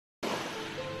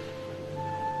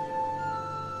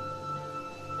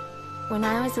When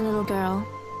I was a little girl,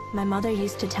 my mother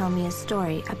used to tell me a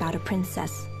story about a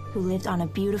princess who lived on a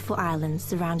beautiful island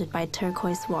surrounded by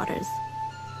turquoise waters,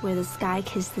 where the sky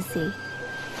kissed the sea.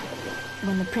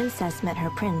 When the princess met her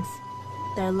prince,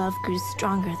 their love grew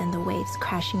stronger than the waves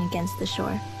crashing against the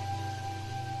shore.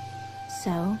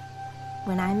 So,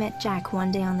 when I met Jack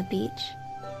one day on the beach,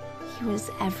 he was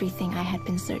everything I had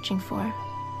been searching for.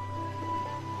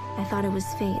 I thought it was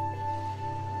fate,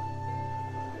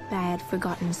 but I had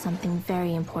forgotten something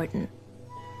very important.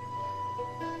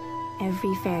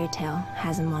 Every fairy tale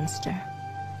has a monster.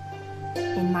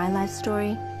 In my life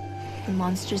story, the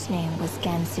monster's name was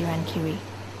Gansirankiri,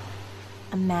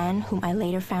 a man whom I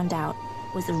later found out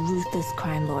was a ruthless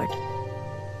crime lord.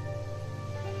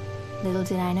 Little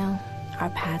did I know, our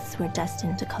paths were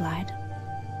destined to collide.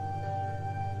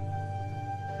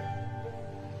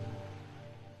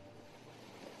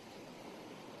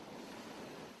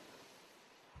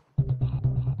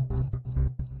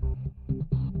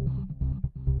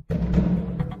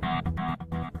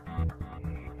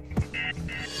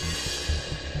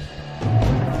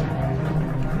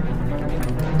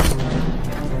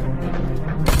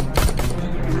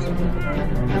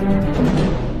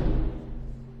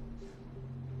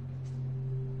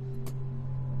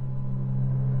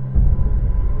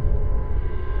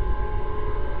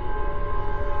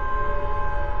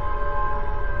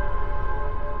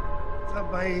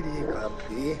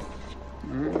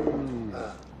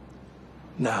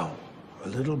 Now, a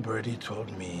little birdie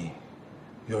told me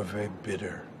you're very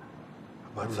bitter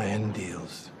about land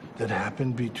deals that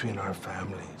happened between our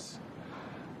families,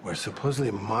 where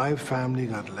supposedly my family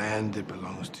got land that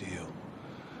belongs to you.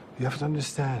 You have to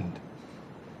understand,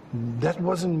 that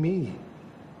wasn't me.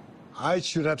 I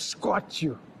should have squat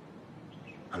you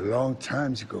a long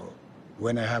time ago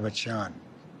when I have a chance.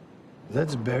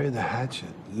 Let's bury the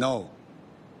hatchet. No.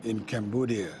 In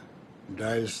Cambodia,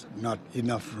 there is not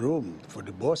enough room for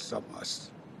the both of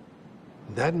us.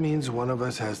 That means one of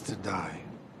us has to die.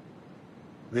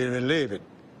 We will leave it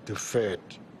to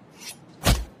fate.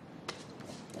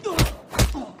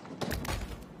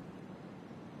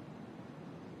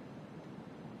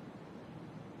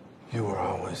 You were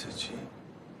always a G.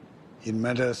 In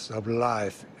matters of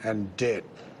life and death,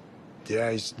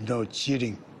 there is no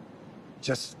cheating,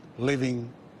 just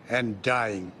living and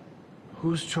dying.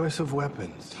 Whose choice of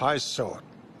weapons? High sword,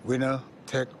 winner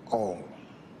take all.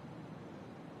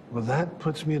 Well, that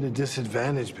puts me at a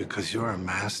disadvantage because you're a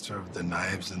master of the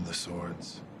knives and the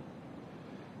swords.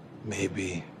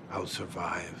 Maybe I'll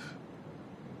survive.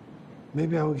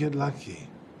 Maybe I will get lucky.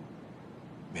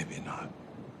 Maybe not.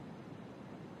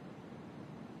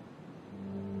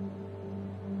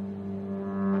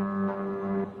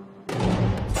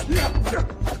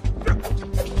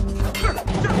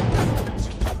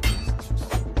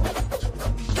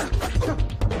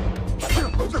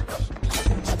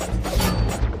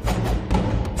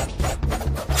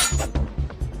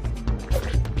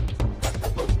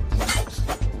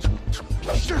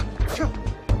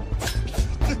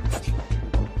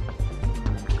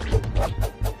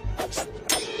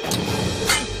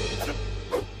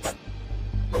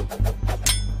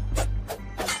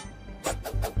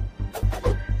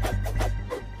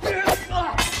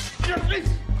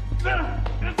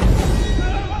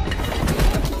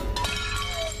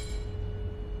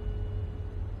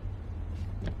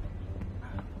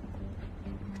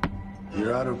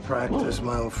 You're out of practice,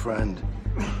 my old friend.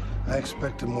 I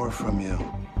expected more from you.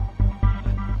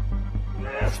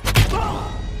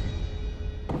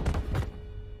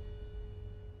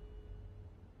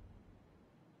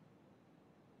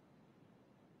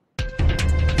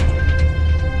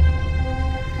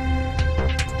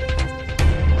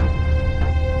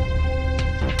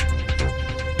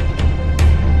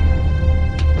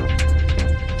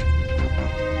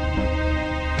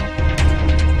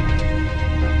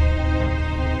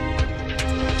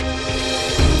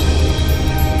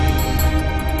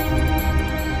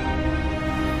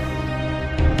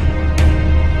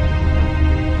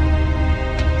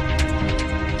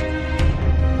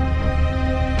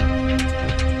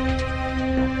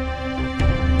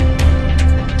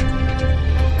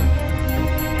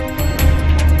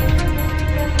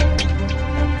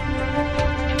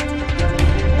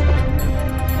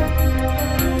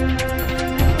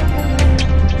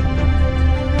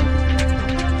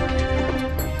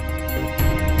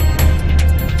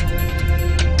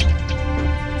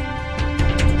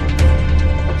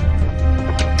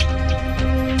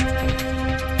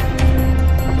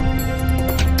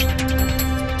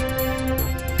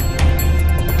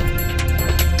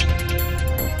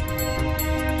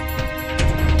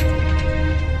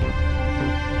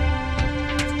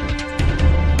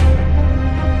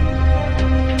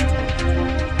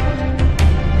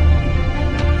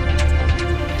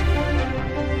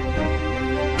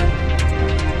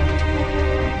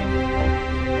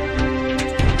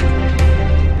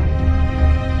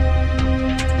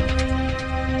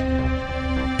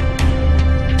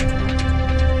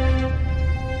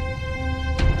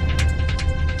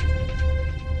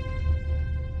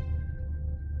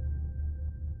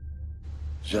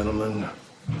 Gentlemen,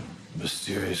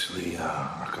 mysteriously,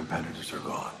 our competitors are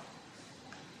gone.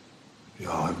 You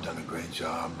all have done a great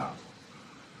job.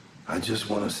 I just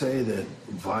want to say that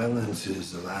violence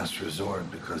is the last resort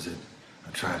because it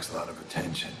attracts a lot of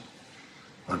attention.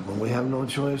 But when we have no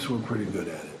choice, we're pretty good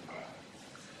at it.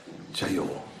 Chayo.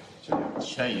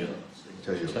 Chayo.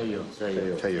 Chayo. Chayo.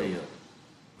 Chayo. Chayo.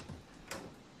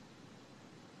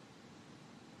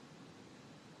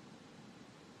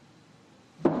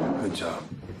 Good job.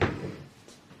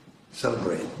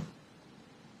 Celebrate.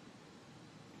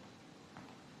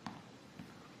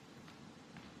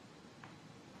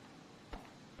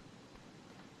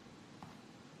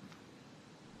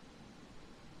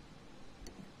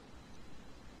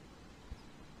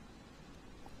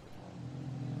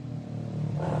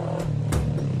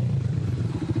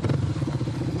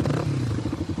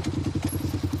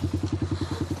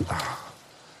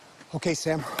 Okay,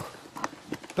 Sam.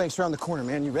 Bank's around the corner,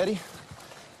 man. You ready?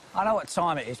 I know what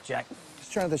time it is, Jack.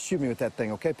 Just trying to shoot me with that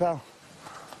thing, okay, pal?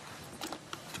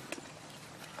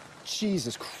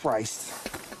 Jesus Christ.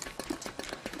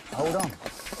 Hold on.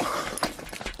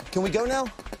 Can we go now?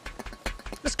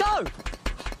 Let's go!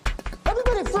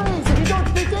 Everybody freeze if you don't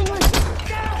speak English!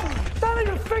 Down! Don't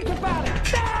even think about it!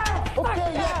 Down!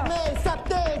 Okay, yes, man, stop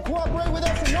there. Cooperate with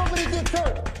us and nobody gets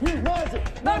hurt. You magic.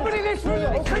 Nobody in this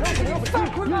room is thinking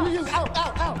fuck with us! You, out.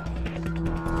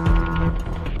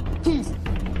 Keys.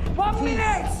 1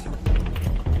 minute!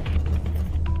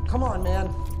 Come on, man.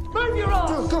 Move your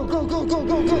arms! Go.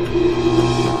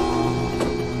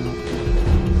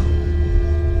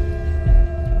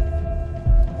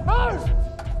 Move!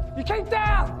 You keep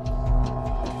down!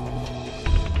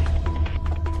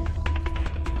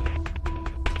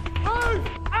 Move!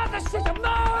 Out the system,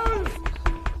 move!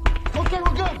 Okay,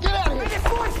 we're good. Get out of here. Minute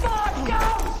 45, go!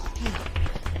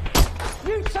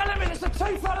 You tell him it's a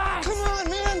two for that! Come on,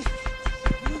 man.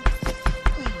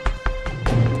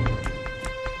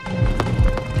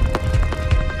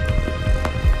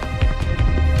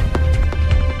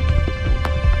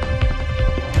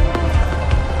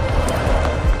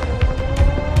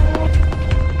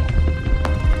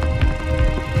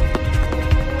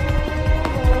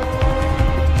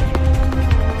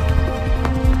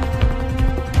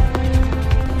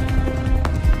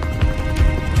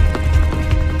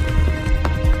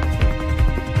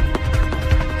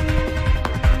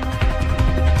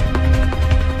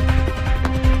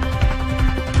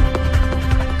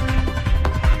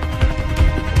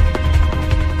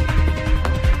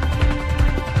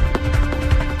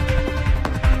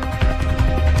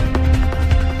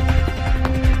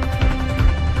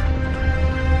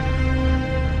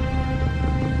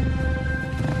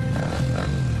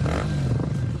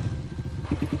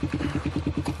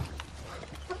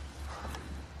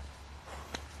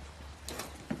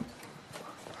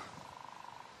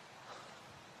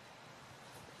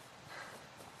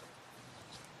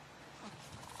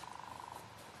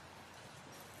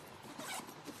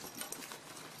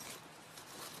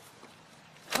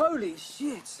 Holy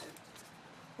shit!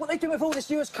 What they do with all this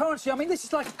US currency? I mean, this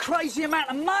is like a crazy amount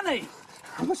of money!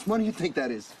 How much money do you think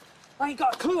that is? I ain't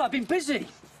got a clue, I've been busy.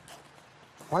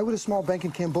 Why would a small bank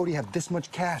in Cambodia have this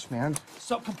much cash, man?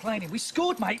 Stop complaining. We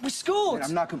scored, mate, we scored! Man,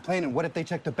 I'm not complaining. What if they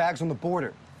check the bags on the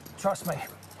border? Trust me,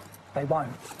 they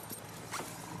won't.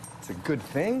 It's a good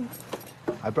thing.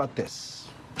 I brought this.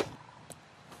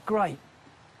 Great.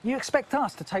 You expect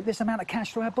us to take this amount of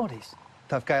cash through our bodies?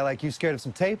 Tough guy like you scared of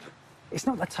some tape? It's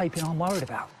not the taping I'm worried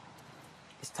about.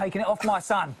 It's taking it off, my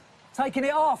son. Taking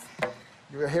it off!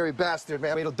 You're a hairy bastard,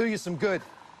 man. It'll do you some good.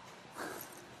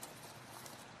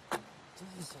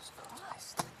 Jesus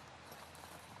Christ.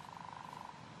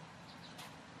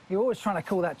 You're always trying to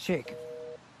call that chick.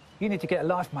 You need to get a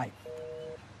life, mate.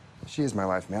 She is my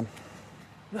life, man.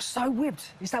 You're so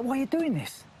whipped. Is that why you're doing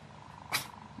this?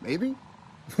 Maybe.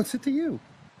 What's it to you?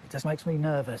 It just makes me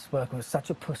nervous working with such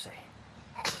a pussy.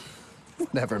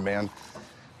 Whatever, man.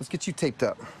 Let's get you taped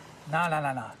up. No.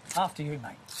 After you,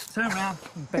 mate. Turn around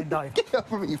and bend over. Get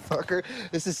over me, fucker.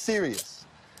 This is serious.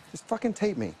 Just fucking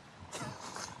tape me.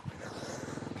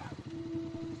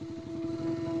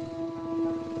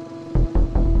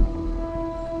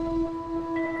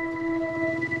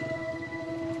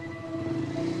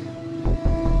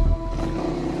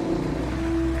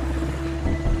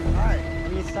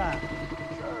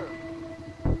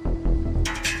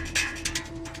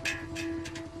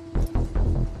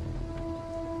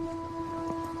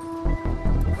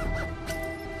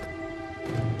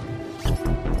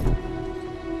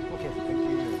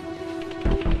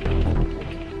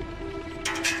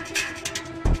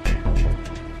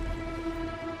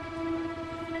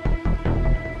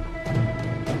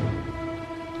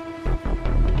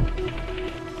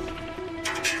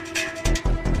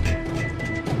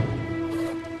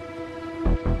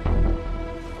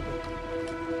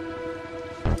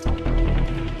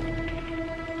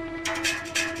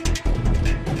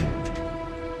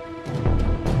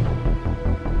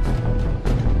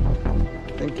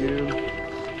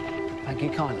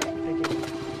 time. Thank you.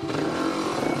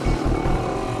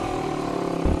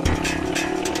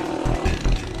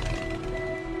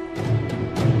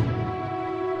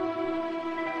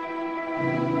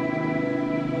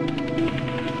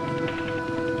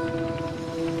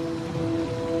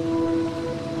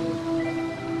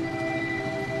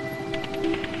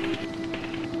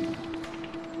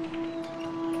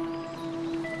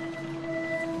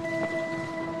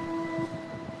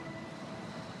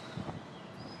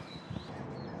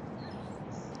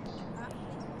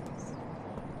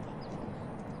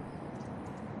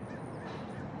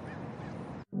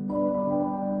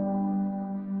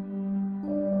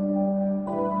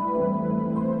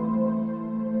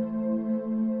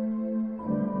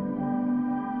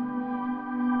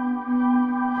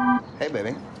 Hey,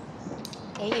 baby.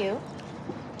 Hey, you.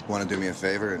 Want to do me a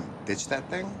favor and ditch that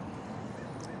thing?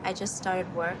 I just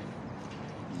started work.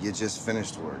 You just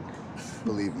finished work.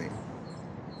 Believe me.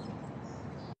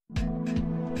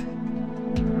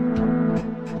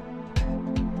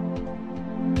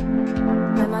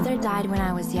 My mother died when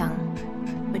I was young,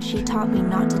 but she taught me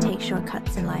not to take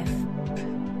shortcuts in life.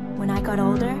 When I got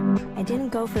older, I didn't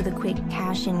go for the quick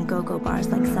cash-in go-go bars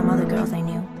like some other girls I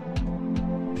knew.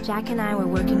 Jack and I were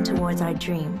working towards our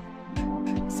dream,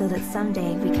 so that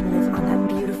someday we can live on that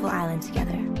beautiful island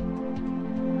together.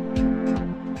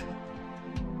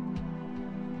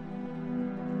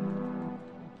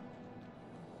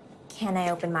 Can I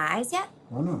open my eyes yet?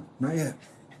 Oh, no, not yet.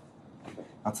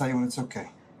 I'll tell you when it's okay.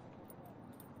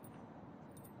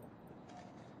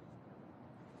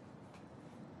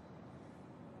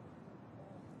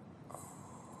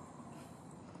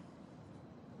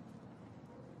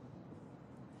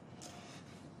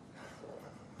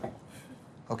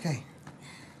 Okay.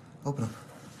 Open them.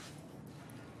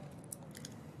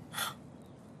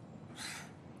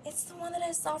 It's the one that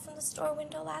I saw from the store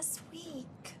window last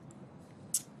week.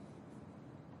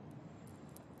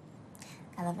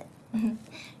 I love it.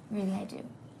 Really, I do.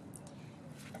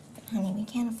 But honey, we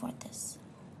can't afford this.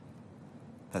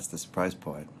 That's the surprise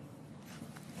part.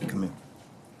 Come here.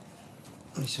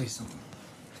 Let me show you something.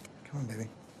 Come on, baby.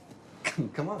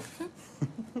 Come on.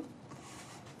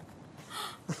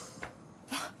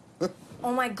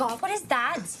 Oh my God, what is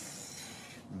that?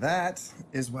 That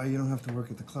is why you don't have to work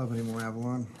at the club anymore,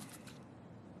 Avalon.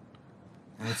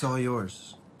 And it's all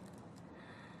yours.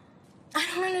 I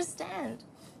don't understand.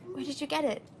 Where did you get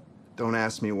it? Don't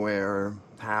ask me where, or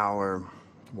how, or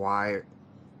why.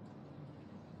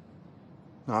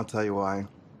 No, I'll tell you why.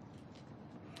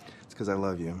 It's because I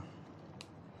love you.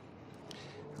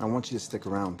 I want you to stick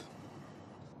around.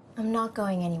 I'm not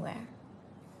going anywhere.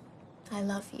 I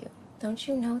love you. Don't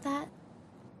you know that?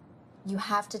 You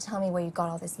have to tell me where you got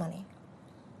all this money.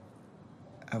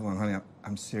 Avalon, honey,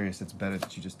 I'm serious. It's better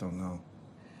that you just don't know.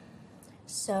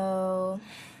 So,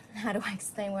 how do I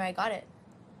explain where I got it?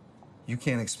 You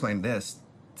can't explain this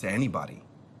to anybody,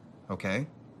 okay?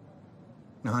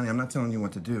 Now, honey, I'm not telling you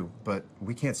what to do, but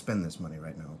we can't spend this money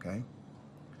right now, okay?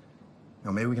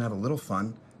 Now, maybe we can have a little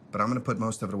fun, but I'm gonna put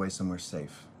most of it away somewhere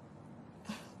safe.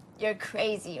 You're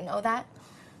crazy, you know that?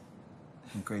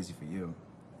 I'm crazy for you.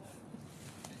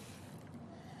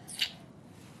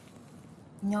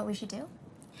 You know what we should do?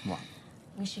 What?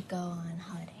 We should go on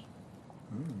holiday.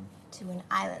 To an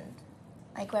island,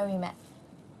 like where we met.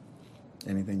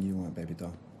 Anything you want, baby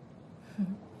doll.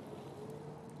 I'm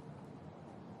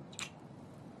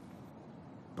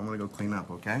gonna go clean up,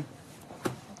 okay?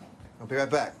 I'll be right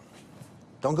back.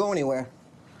 Don't go anywhere.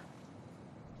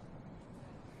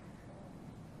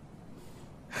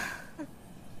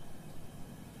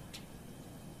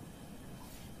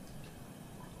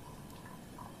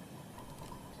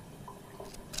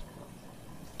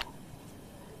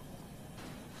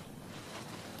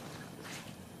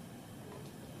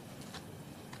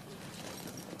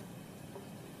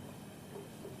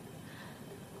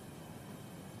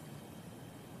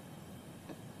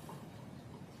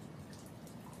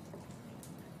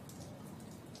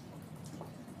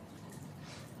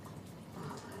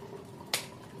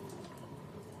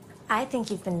 I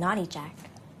think you've been naughty, Jack.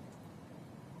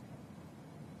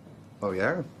 Oh,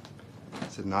 yeah?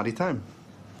 It's a naughty time.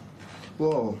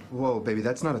 Whoa, whoa, baby,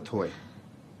 that's not a toy.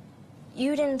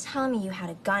 You didn't tell me you had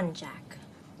a gun, Jack.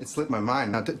 It slipped my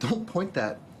mind. Now, don't point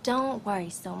that. Don't worry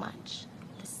so much.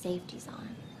 The safety's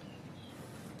on.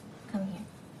 Come here.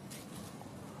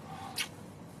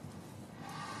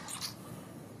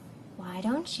 Why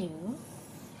don't you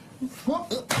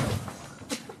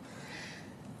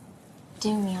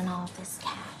do me on all this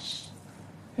cash?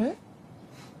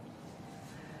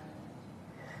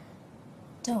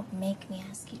 Don't make me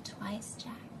ask you twice,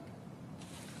 Jack.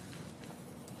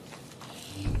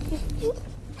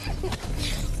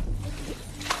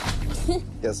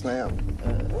 Yes, ma'am.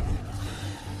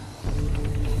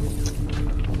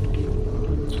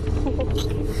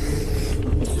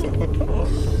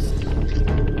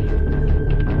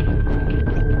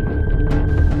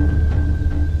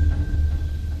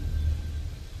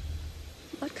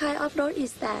 What kind of road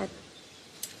is that?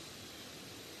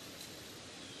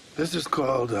 This is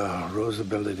called Rosa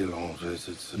Belle de Londres.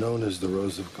 It's known as the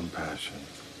Rose of Compassion.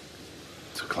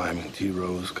 It's a climbing tea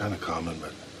rose, kind of common,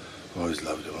 but I've always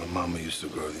loved it. My mama used to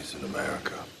grow these in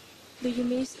America. Do you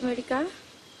miss America?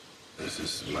 This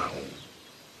is my home.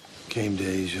 Came to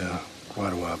Asia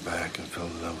quite a while back and fell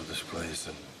in love with this place,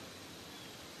 and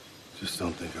just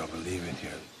don't think I'll be leaving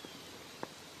here.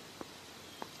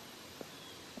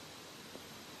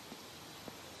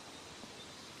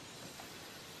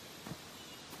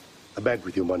 A bag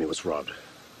with your money was robbed.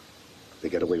 They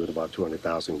get away with about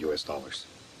 200,000 US dollars.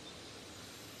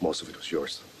 Most of it was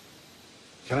yours.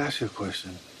 Can I ask you a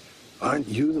question? Aren't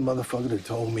you the motherfucker that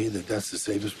told me that that's the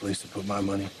safest place to put my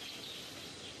money?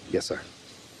 Yes, sir.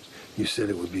 You said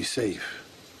it would be safe.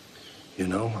 You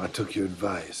know, I took your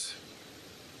advice.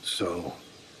 So,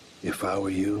 if I were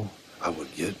you, I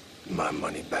would get my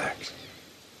money back.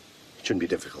 It shouldn't be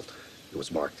difficult. It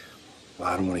was marked. Well,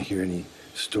 I don't want to hear any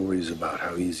stories about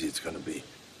how easy it's going to be.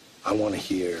 I want to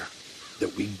hear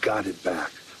that we got it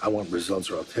back. I want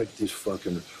results, or I'll take these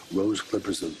fucking rose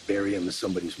clippers and bury them in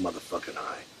somebody's motherfucking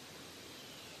eye.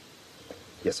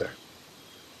 Yes, sir.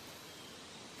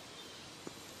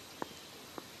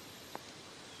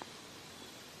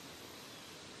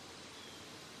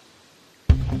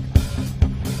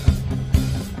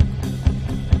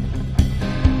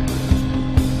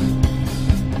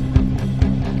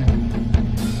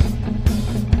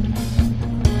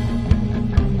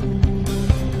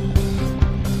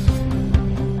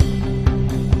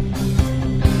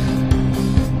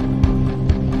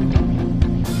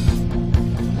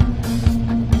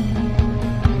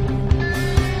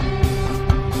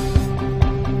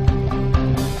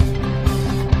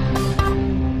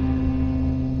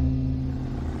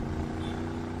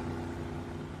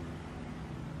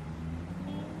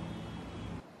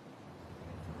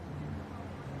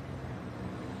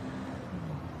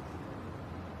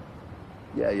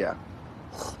 Yeah.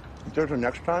 If there's a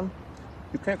next time,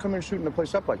 you can't come in shooting the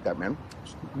place up like that, man.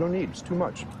 No need, it's too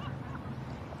much.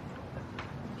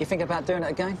 You think about doing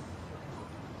it again?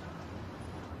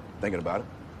 Thinking about it?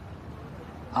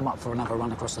 I'm up for another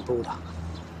run across the border.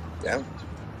 Yeah?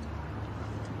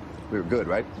 We were good,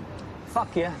 right?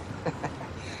 Fuck yeah.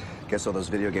 Guess all those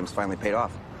video games finally paid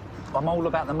off. I'm all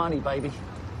about the money, baby.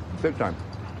 Big time.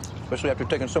 Especially after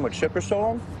taking so much shit for so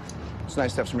long. It's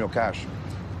nice to have some real cash.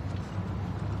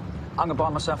 I'm gonna buy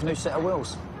myself a new set of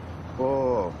wheels.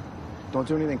 Whoa. Don't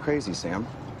do anything crazy, Sam.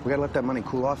 We gotta let that money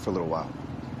cool off for a little while.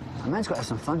 A man's gotta have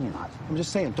some fun, you know. I'm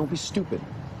just saying, don't be stupid.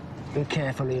 Be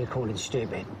careful who you're calling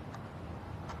stupid.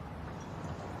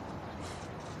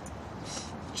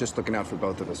 Just looking out for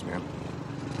both of us, man.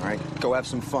 All right? Go have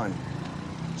some fun.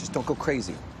 Just don't go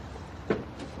crazy.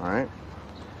 All right?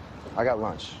 I got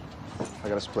lunch. I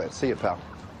got a split. See you, pal.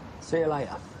 See you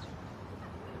later.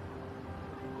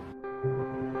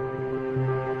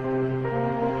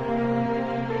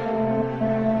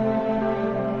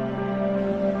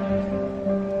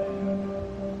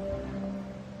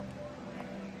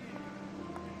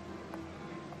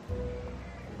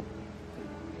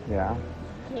 Yeah?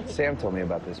 Sam told me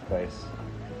about this place.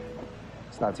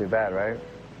 It's not too bad, right?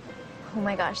 Oh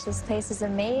my gosh, this place is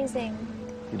amazing.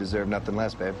 You deserve nothing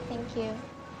less, babe. Thank you.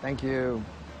 Thank you.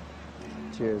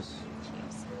 Cheers.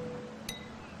 Cheers.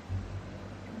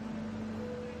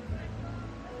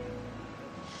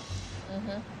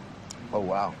 Oh,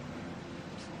 wow.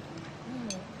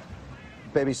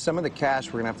 Baby, some of the cash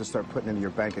we're gonna have to start putting into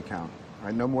your bank account. All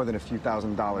right? No more than a few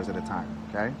 $1,000s at a time,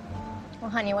 okay? Well,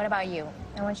 honey, what about you?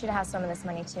 I want you to have some of this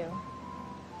money, too.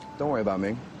 Don't worry about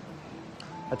me.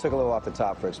 I took a little off the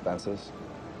top for expenses.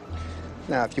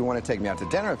 Now, if you want to take me out to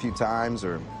dinner a few times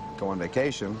or go on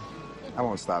vacation, I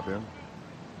won't stop you.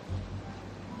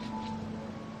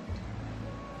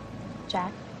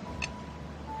 Jack?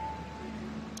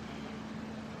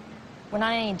 We're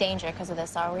not in any danger because of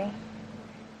this, are we?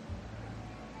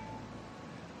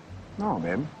 No,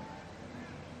 babe.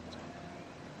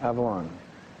 Avalon,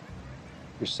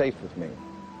 you're safe with me,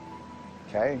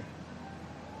 okay?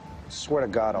 I swear to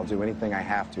God, I'll do anything I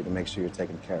have to make sure you're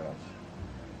taken care of.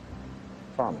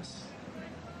 Promise.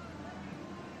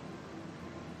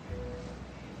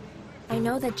 I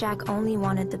know that Jack only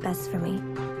wanted the best for me,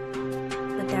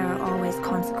 but there are always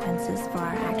consequences for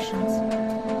our actions.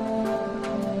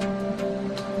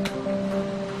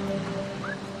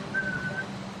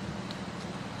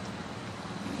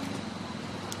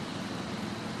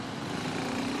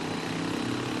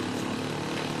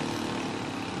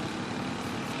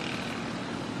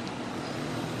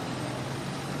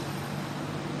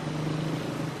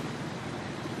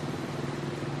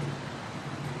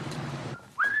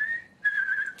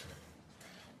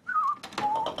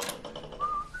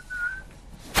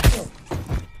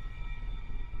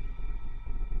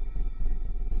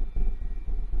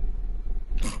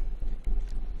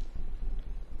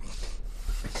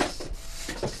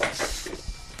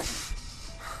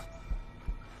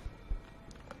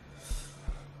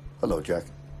 Hello, Jack.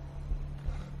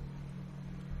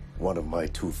 One of my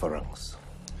two Farangs.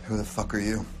 Who the fuck are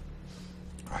you?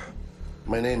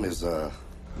 My name is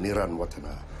Niran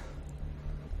Watana.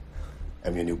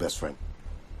 I'm your new best friend.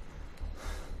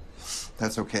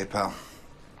 That's okay, pal.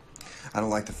 I don't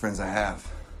like the friends I have.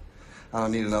 I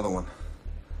don't need another one.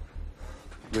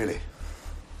 Really?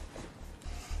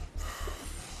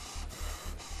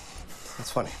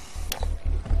 That's funny.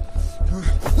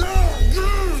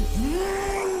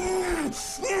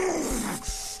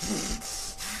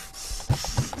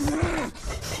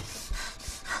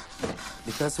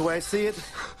 Because the way I see it,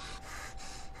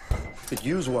 could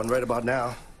use one right about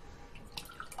now.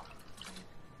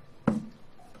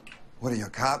 What are you, a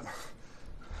cop?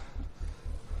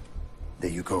 There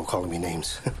you go, calling me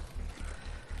names.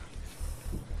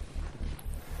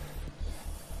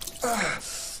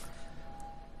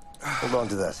 Hold on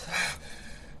to that.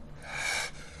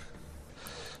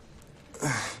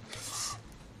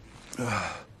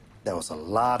 That was a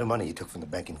lot of money you took from the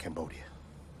bank in Cambodia.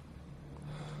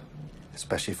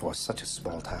 Especially for such a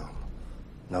small town.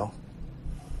 No?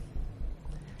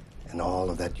 And all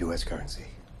of that U.S. currency.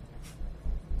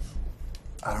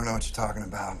 I don't know what you're talking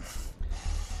about.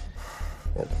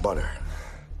 And the butter.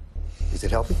 Is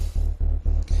it helping?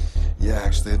 Yeah,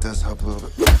 actually, it does help a little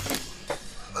bit.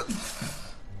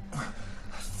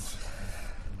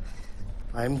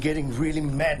 I'm getting really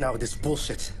mad now with this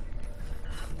bullshit.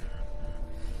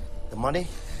 The money?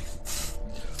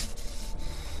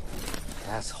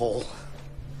 Asshole.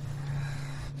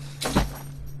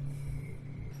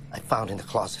 I found in the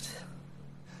closet.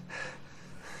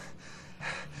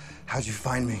 How'd you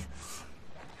find me?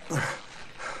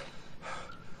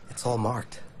 It's all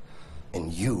marked.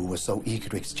 And you were so eager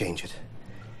to exchange it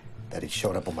that it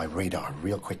showed up on my radar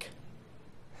real quick.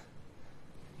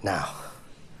 Now,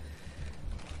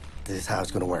 this is how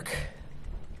it's gonna work.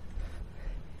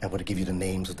 I'm gonna give you the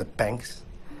names of the banks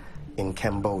in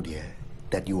Cambodia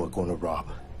that you are gonna rob.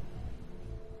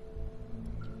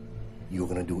 You're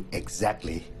gonna do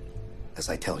exactly as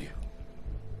I tell you.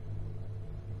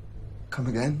 Come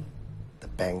again? The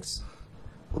banks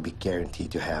will be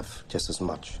guaranteed to have just as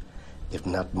much, if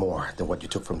not more, than what you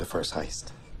took from the first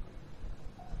heist.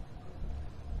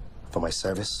 For my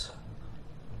service,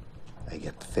 I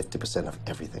get 50% of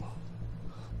everything.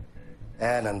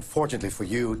 And unfortunately for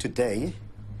you, today,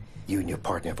 you and your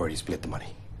partner have already split the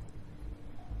money.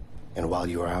 And while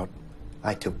you were out,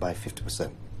 I took my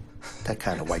 50%. That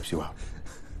kind of wipes you out.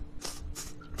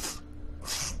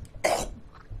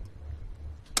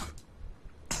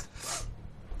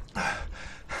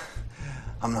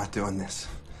 I'm not doing this.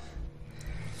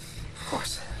 Of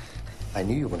course. I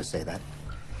knew you were going to say that.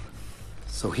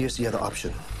 So here's the other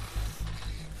option.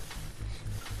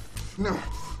 No.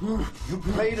 You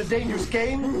played a dangerous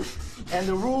game, and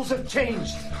the rules have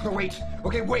changed. No, wait.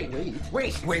 Okay, wait.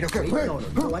 Wait, okay. No, you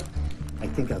know what? I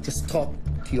think I'll just talk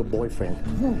to your boyfriend,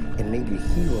 and maybe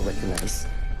he will recognize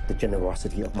the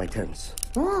generosity of my terms.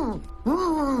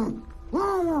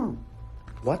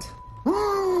 What?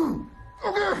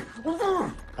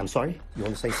 I'm sorry? You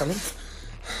want to say something?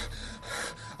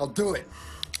 I'll do it.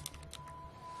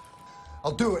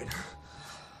 I'll do it.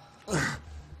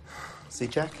 See,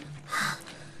 Jack?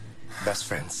 Best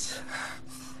friends.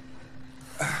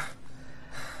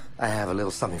 I have a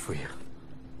little something for you.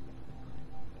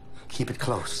 Keep it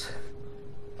close.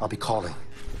 I'll be calling.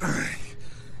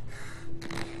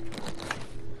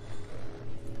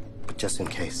 But just in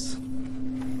case,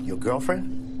 your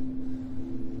girlfriend?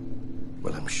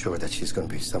 Well, I'm sure that she's going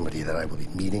to be somebody that I will be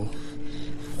meeting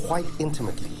quite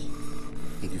intimately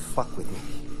if you fuck with me.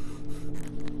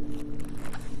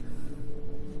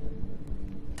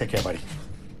 Take care, buddy.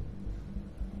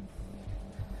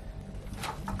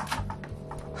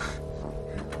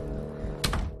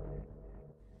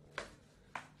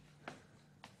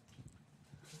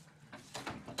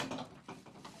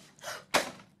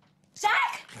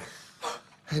 Jack!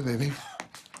 Hey, baby.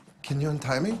 Can you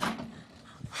untie me?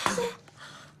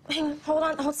 Hang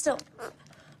on, hold still.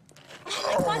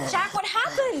 Oh my God, Jack, what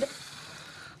happened?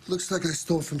 Looks like I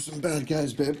stole from some bad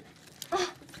guys, babe.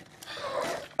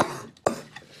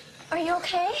 Are you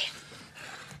okay?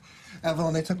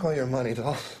 Evelyn, they took all your money,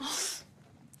 doll.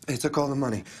 They took all the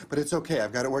money. But it's okay.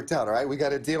 I've got it worked out, all right? We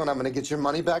got a deal, and I'm going to get your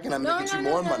money back, and I'm going to get you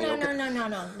more money, okay?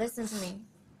 No. Listen to me.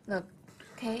 Look,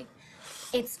 okay?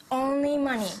 It's only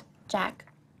money, Jack.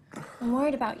 I'm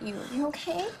worried about you. You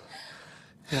okay?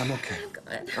 Yeah, I'm okay.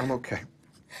 Good. I'm okay.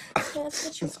 Yeah, that's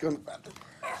what you Let's go in the bathroom.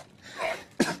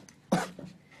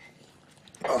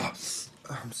 Oh,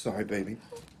 I'm sorry, baby.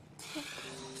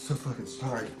 So fucking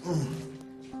sorry.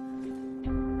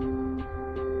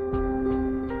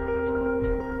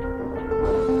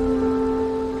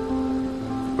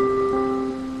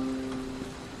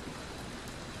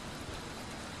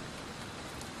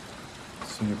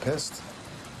 pissed?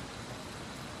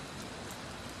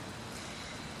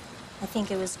 I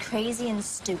think it was crazy and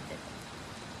stupid.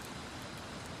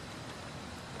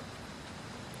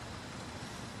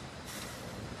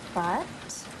 But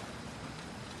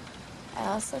I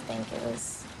also think it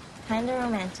was kind of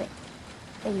romantic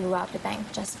that you robbed a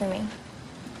bank just for me.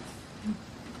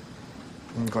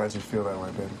 I'm glad you feel that way,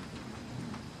 baby.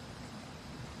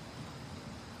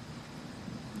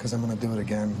 Because I'm gonna do it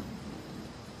again.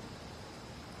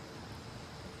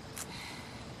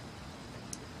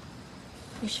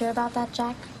 You sure about that,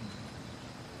 Jack?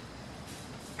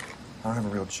 I don't have a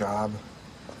real job.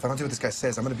 If I don't do what this guy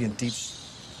says, I'm gonna be in deep...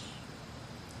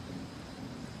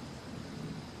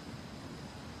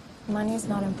 Money's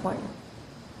not important.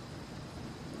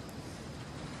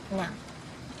 Now,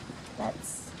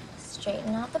 let's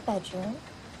straighten out the bedroom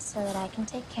so that I can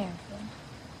take care of you.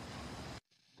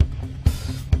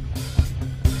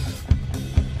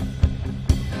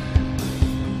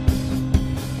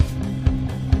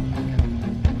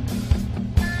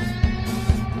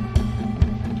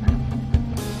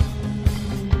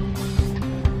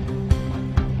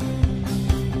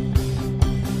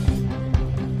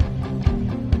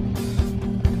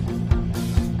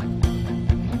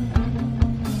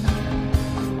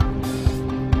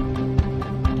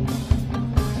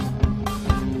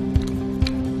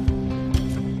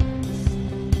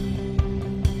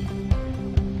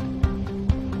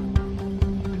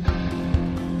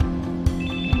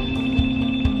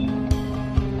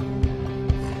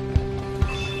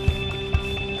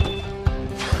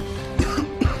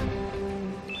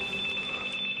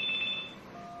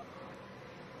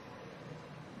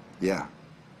 Yeah.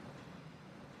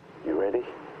 You ready?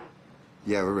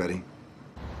 Yeah, we're ready.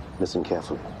 Listen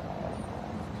carefully.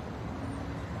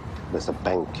 There's a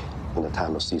bank in the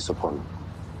town of Sisopon.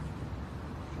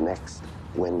 Next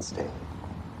Wednesday.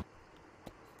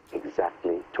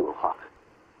 Exactly 2 o'clock.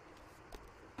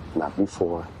 Not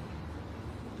before,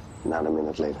 not a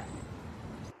minute later.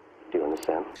 Do you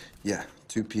understand? Yeah,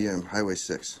 2 p.m., Highway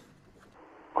 6.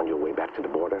 On your way back to the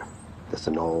border, there's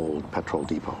an old petrol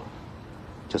depot.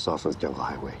 Just off of Jungle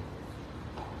Highway.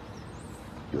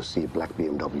 You'll see a black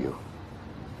BMW.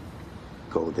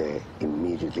 Go there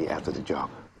immediately after the job.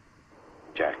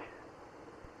 Jack,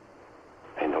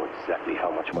 I know exactly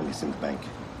how much money's in the bank.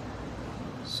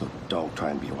 So don't try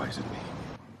and be wise with me.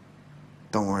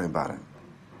 Don't worry about it.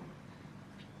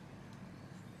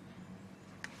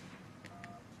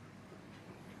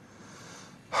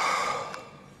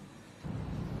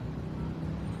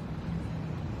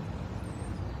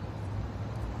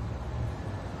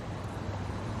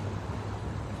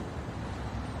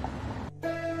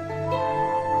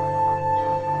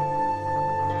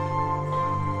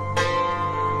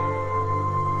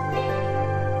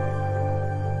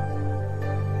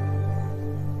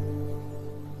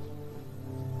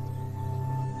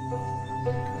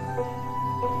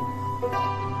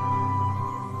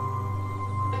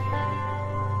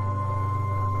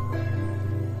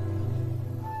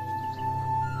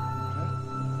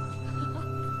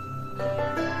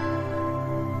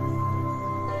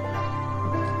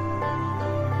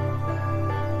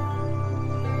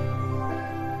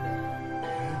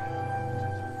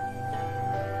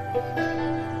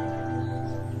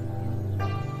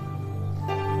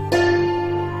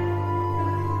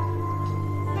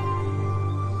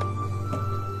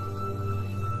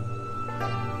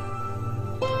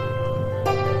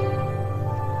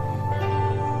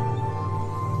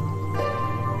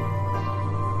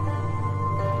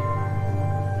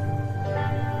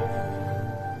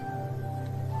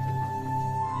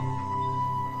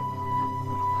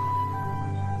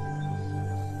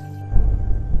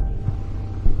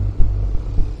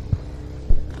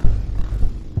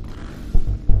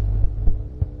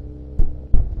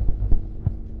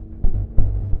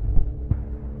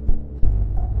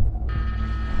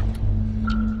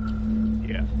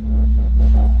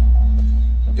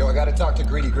 Yo, I gotta talk to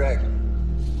Greedy Greg.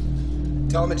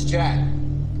 Tell him it's Jack.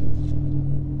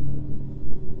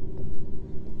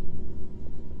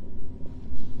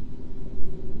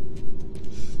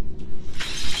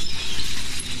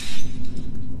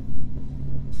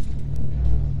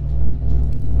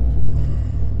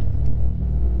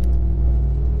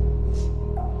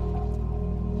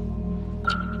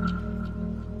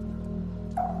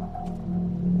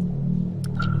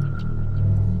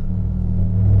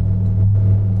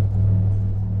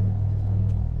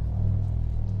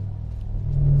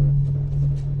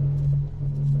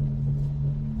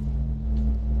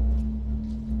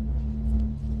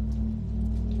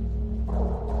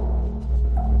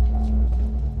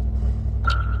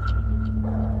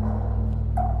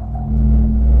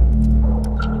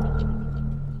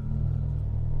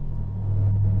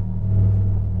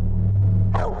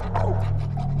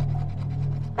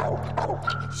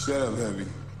 Shut up, Heavy.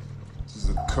 This is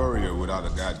a courier without a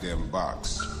goddamn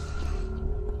box.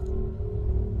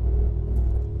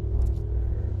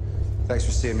 Thanks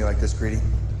for seeing me like this, Greedy.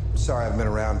 Sorry I haven't been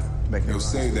around to make me. Yo,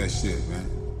 save that shit, man.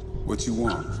 What you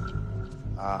want?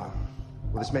 Well,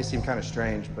 this may seem kind of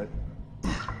strange, but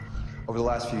over the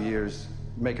last few years,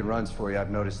 making runs for you,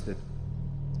 I've noticed that,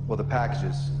 well, the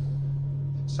packages,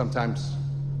 sometimes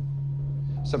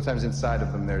inside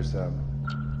of them there's,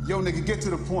 Yo, nigga, get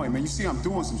to the point, man. You see I'm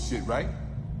doing some shit, right?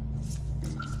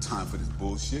 Time for this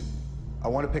bullshit. I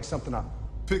want to pick something up.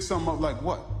 Pick something up like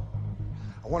what?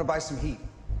 I want to buy some heat.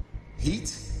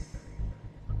 Heat?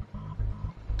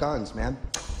 Guns, man.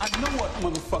 I know what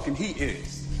motherfucking heat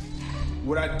is.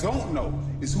 What I don't know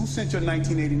is who sent your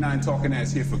 1989 talking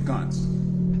ass here for guns.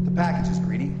 The packages,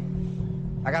 Greedy.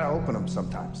 I gotta open them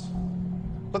sometimes.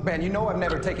 Look, man, you know I've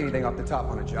never taken anything off the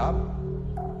top on a job.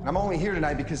 And I'm only here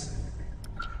tonight because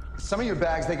some of your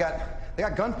bags, they got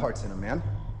gun parts in them, man.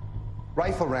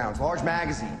 Rifle rounds, large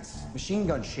magazines, machine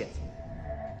gun shit.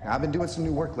 Now, I've been doing some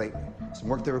new work lately. Some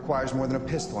work that requires more than a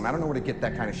pistol, and I don't know where to get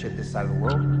that kind of shit this side of the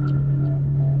world.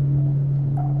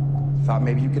 Thought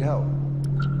maybe you could help.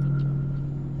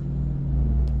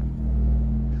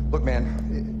 Look,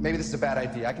 man, maybe this is a bad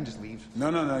idea. I can just leave.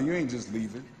 No, you ain't just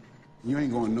leaving. You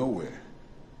ain't going nowhere.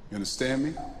 You understand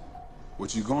me?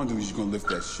 What you're gonna do is you're gonna lift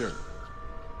that shirt.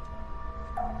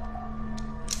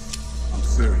 I'm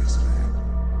serious, man.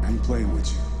 I ain't playing with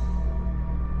you.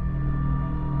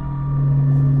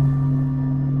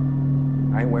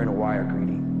 I ain't wearing a wire,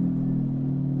 Greedy.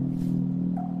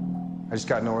 I just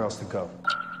got nowhere else to go.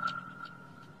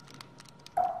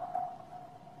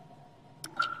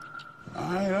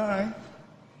 All right.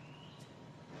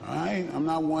 I'm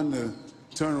not one to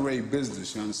tolerate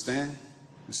business, you understand?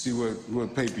 Let's see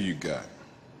what paper you got.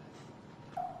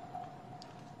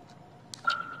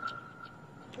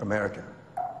 America.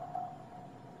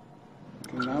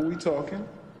 Okay, now we talking.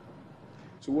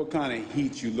 So what kind of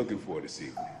heat you looking for this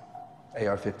evening?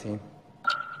 AR-15,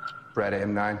 Brad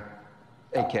M9,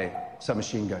 AK,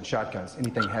 submachine gun, shotguns,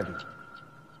 anything heavy.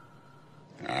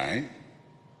 All right.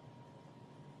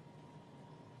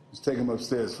 Let's take him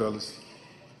upstairs, fellas.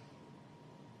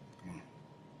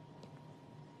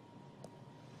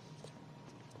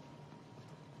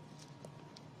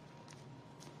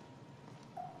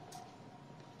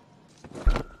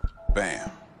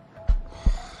 Bam.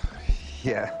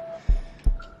 Yeah,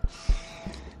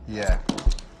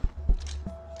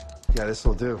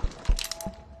 this'll do.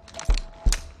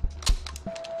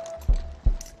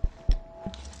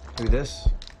 Maybe this?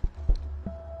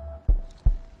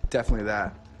 Definitely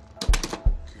that.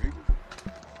 Okay.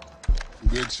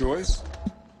 Good choice.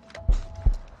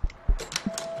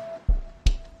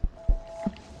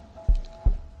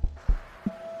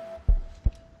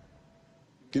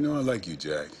 You know, I like you,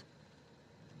 Jack.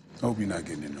 I hope you're not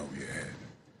getting in over your head.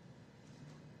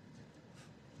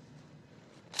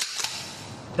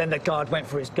 Then the guard went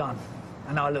for his gun,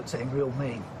 and I looked at him real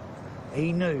mean.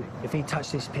 He knew if he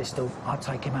touched his pistol, I'd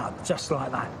take him out just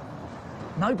like that.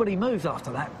 Nobody moved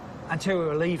after that until we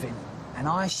were leaving, and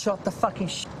I shot the fucking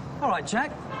All right,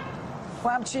 Jack.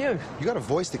 What happened to you? You got a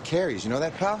voice that carries, you know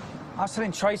that, pal? I was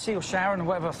telling Tracy or Sharon or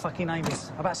whatever her fucking name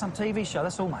is about some TV show,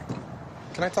 that's all, mate.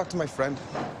 Can I talk to my friend?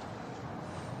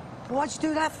 Why'd you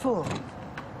do that for?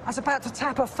 I was about to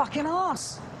tap her fucking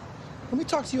ass. Let me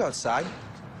talk to you outside.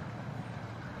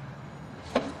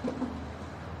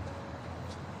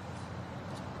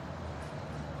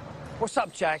 What's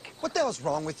up, Jack? What the hell's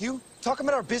wrong with you? Talking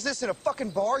about our business in a fucking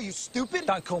bar, you stupid?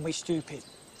 Don't call me stupid.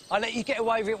 I let you get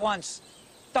away with it once.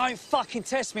 Don't fucking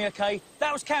test me, okay?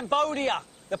 That was Cambodia.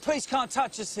 The police can't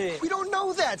touch us here. We don't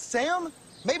know that, Sam.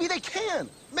 Maybe they can.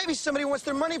 Maybe somebody wants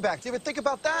their money back. Do you ever think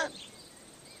about that?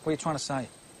 What are you trying to say?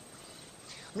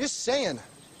 I'm just saying,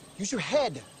 use your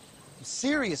head. I'm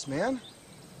serious, man.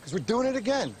 Because we're doing it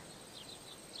again.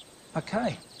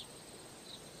 Okay.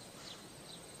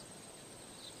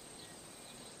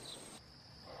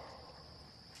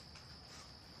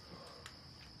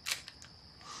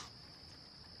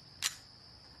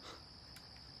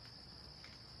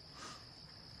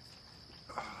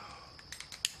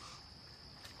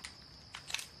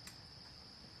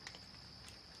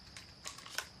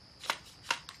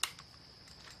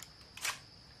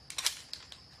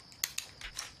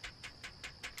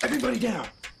 Everybody down.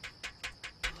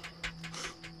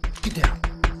 Get down.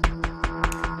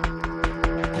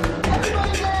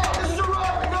 Everybody down! This is a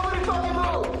robbery! Nobody fucking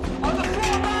move! On the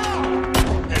floor now!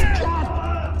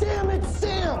 God damn it,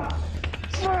 Sam!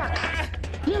 Fuck!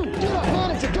 You, get up,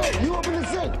 manager, go! You open the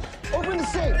safe! Open the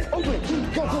safe! Open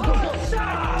it! Go, go, go, go! Shut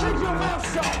up! Keep your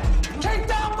mouth shut!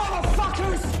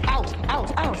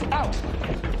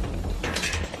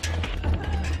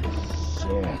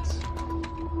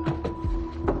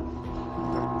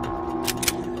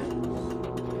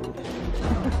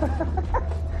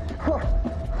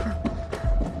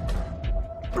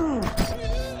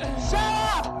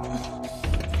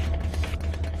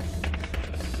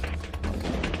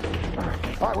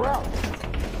 right, we're out.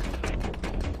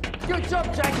 Good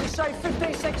job, Jack. You saved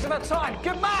 15 seconds of our time.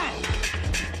 Good man.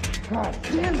 God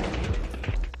damn it.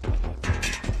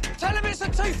 Tell him it's a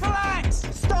two-full act.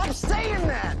 Stop saying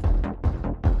that!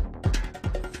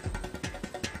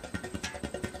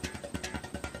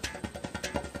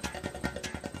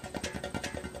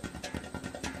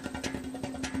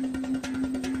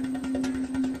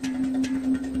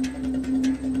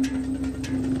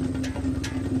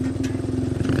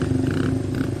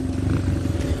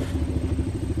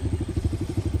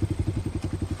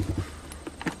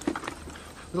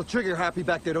 Little trigger happy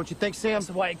back there, don't you think, Sam? That's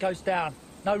the way it goes down.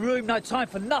 No room, no time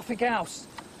for nothing else.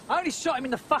 I only shot him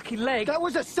in the fucking leg. That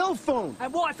was a cell phone!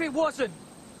 And what if it wasn't?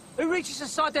 Who reaches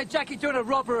inside their jacket during a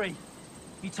robbery?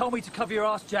 You told me to cover your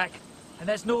ass, Jack. And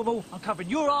that's normal. I'm covering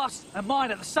your ass and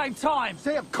mine at the same time.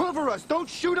 Sam, cover us! Don't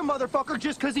shoot a motherfucker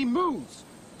just because he moves!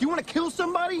 Do you want to kill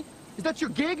somebody? Is that your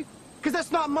gig? Because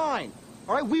that's not mine.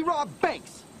 All right, we rob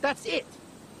banks. That's it.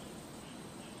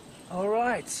 All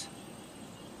right.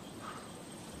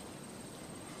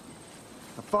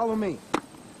 Now follow me.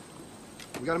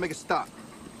 We gotta make a stop.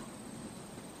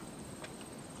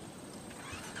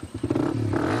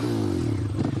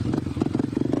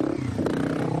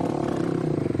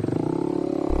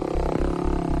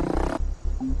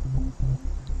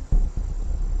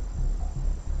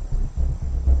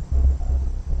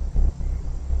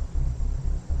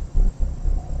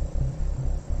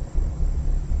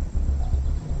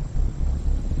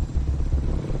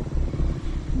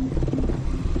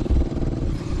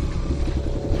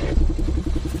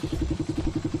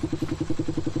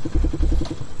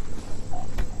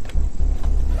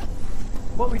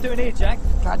 What are we doing here, Jack?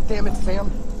 God damn it,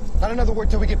 Sam. Not another word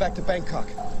till we get back to Bangkok.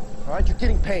 All right, you're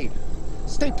getting paid.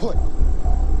 Stay put.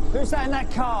 Who's that in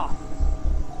that car?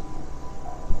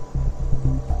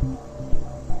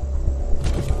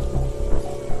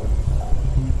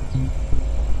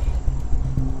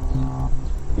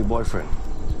 Your boyfriend.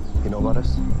 You know about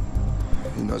us?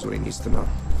 He knows what he needs to know.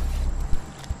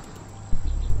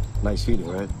 Nice feeling,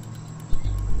 right?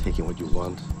 Taking what you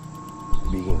want,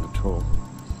 being in control.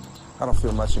 I don't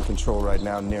feel much in control right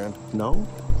now, Niren. No?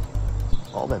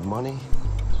 All that money?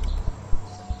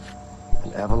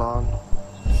 And Avalon?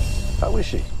 How is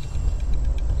she?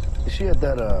 Is she at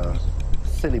that,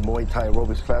 silly Muay Thai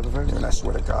aerobics class of hers? And I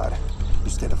swear to God,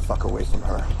 you stay the fuck away from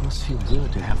her. It must feel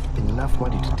good to have enough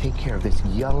money to take care of this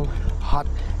young, hot,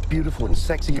 beautiful, and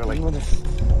sexy girl like...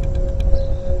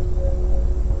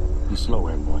 You slow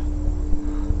here, boy.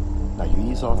 Now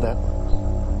you ease off that.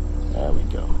 There we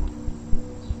go.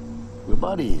 We're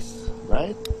buddies,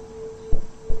 right?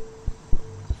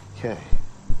 Okay.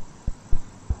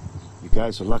 You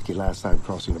guys were lucky last time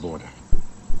crossing the border.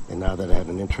 And now that I have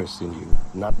an interest in you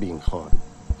not being caught,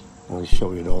 I'm going to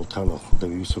show you the old tunnel that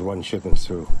we used to run shipments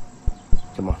through.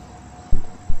 Come on.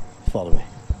 Follow me.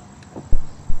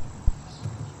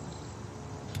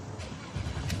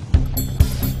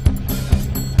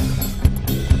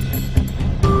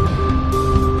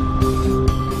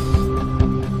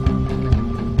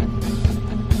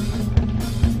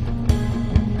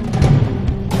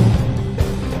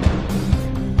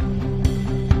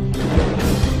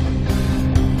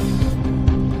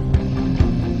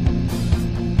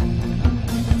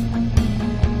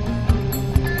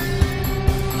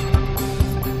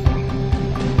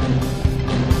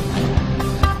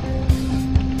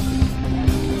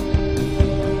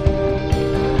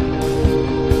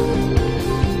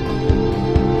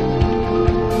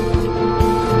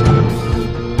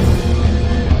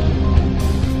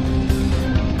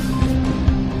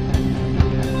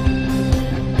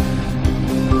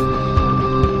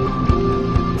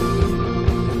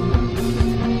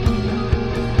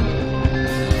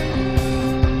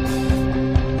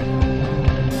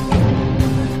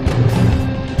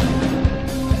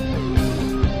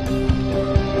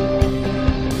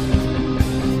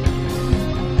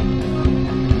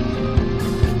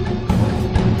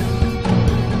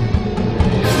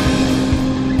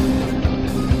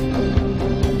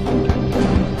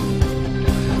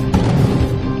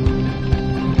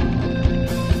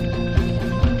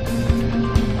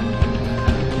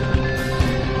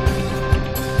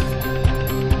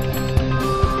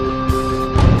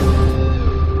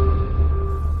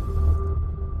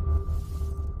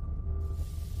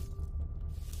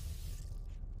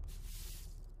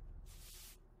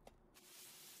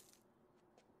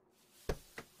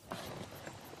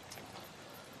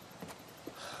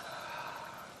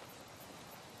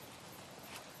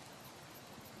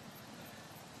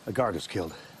 A guard was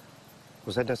killed.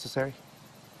 Was that necessary?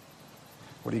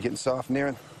 What are you getting soft,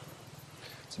 Niren?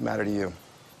 What's the matter to you?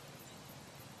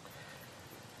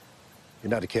 You're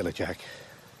not a killer, Jack.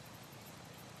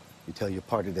 You tell your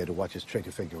partner there to watch his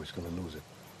trigger finger or he's gonna lose it.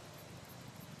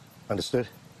 Understood?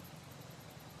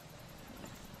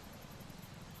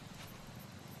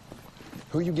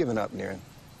 Who are you giving up, Niren?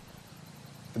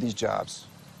 For these jobs?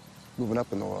 Moving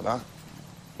up in the world, huh?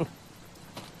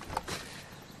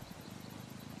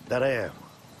 That I am.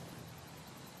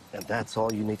 And that's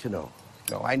all you need to know.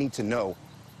 No, I need to know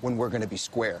when we're gonna be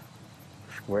square.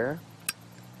 Square?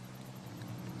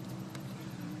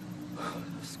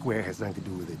 Square has nothing to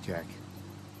do with it, Jack.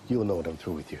 You'll know when I'm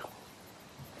through with you.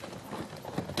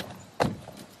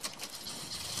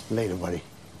 Later, buddy.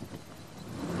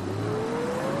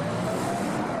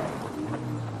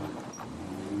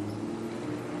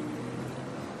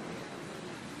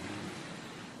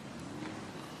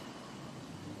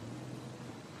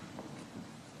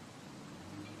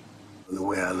 The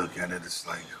way I look at it, it's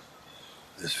like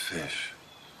this fish.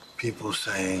 People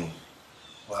saying,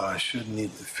 well, I shouldn't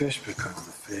eat the fish because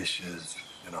the fish is,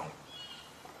 you know,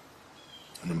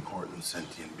 an important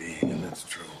sentient being, and that's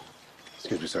true.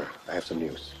 Excuse me, sir. I have some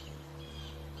news.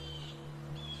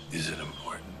 Is it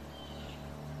important?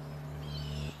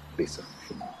 Lisa.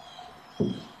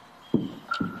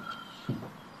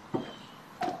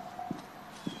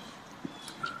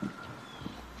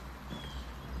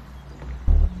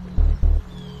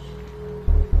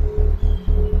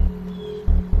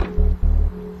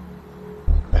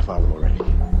 I found him already.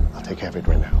 I'll take care of it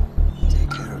right now.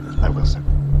 Take care of it. I will, sir.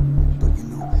 But you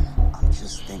know, I'm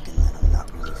just thinking that I'm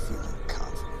not really feeling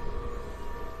confident.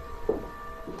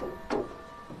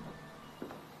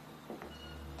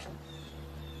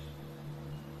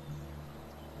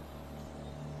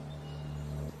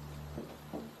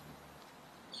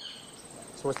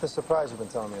 So what's the surprise you've been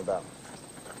telling me about?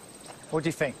 What do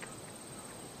you think?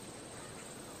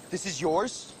 This is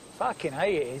yours? Fucking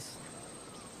A it is.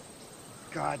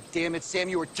 God damn it, Sam,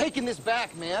 you were taking this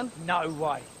back, man. No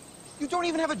way. You don't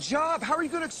even have a job. How are you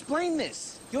going to explain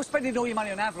this? You're spending all your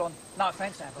money on Avalon. No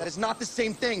offense, Avalon. That is not the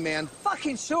same thing, man.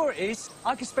 Fucking sure it is.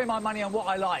 I can spend my money on what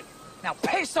I like. Now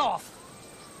piss off!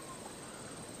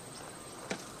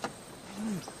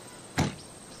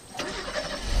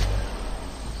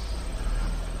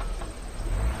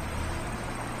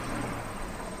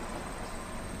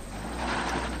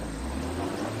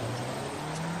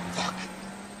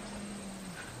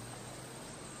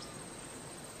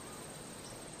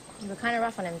 You were kind of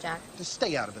rough on him, Jack. Just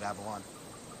stay out of it, Avalon.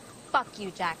 Fuck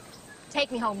you, Jack.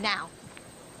 Take me home now.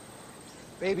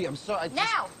 Baby, I'm sorry.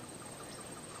 Now!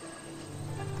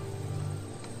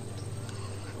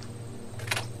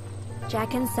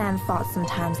 Jack and Sam fought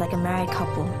sometimes like a married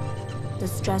couple. The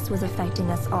stress was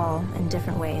affecting us all in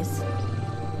different ways.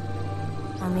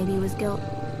 Or maybe it was guilt.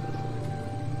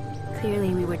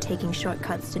 Clearly, we were taking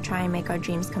shortcuts to try and make our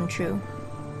dreams come true.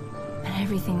 And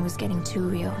everything was getting too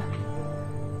real.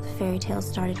 The fairy tale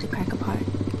started to crack apart.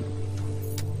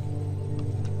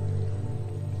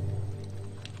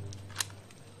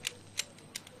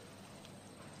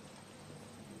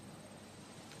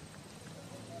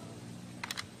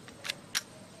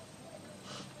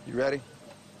 You ready?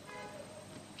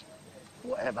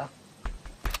 Whatever.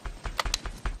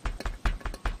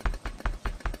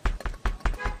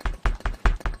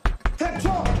 Head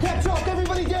talk,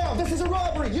 everybody down. This is a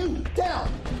robbery. You,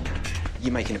 down.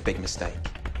 You're making a big mistake.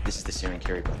 This is the Sear and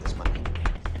Carey brothers' money.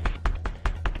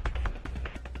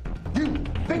 You,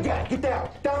 big guy, get down.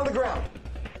 Down on the ground.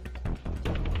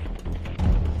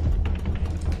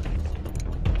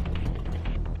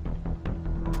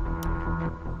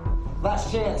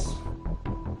 Last chance.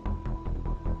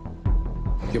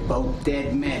 You're both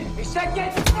dead men. He said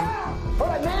get down! All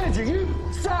right, manager, you.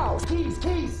 Sal,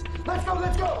 keys. Let's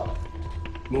go.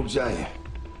 Move Jai.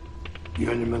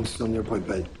 You and your men still near Point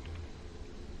Bay?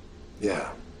 Yeah.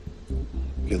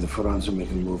 Okay, the Farans are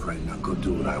making a move right now. Go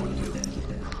do what I would do.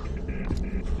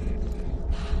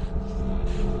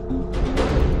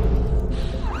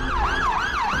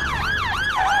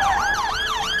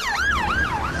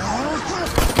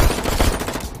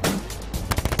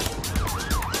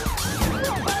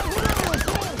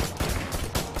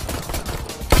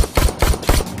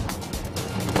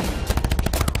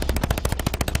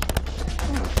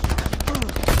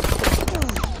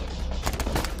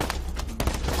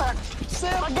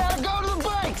 Sam, I gotta go to the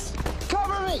bikes!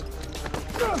 Cover me!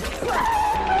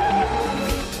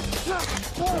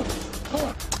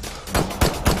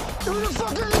 Who the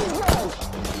fuck are these guys?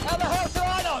 How the hell do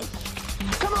I know?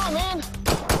 Come on, man!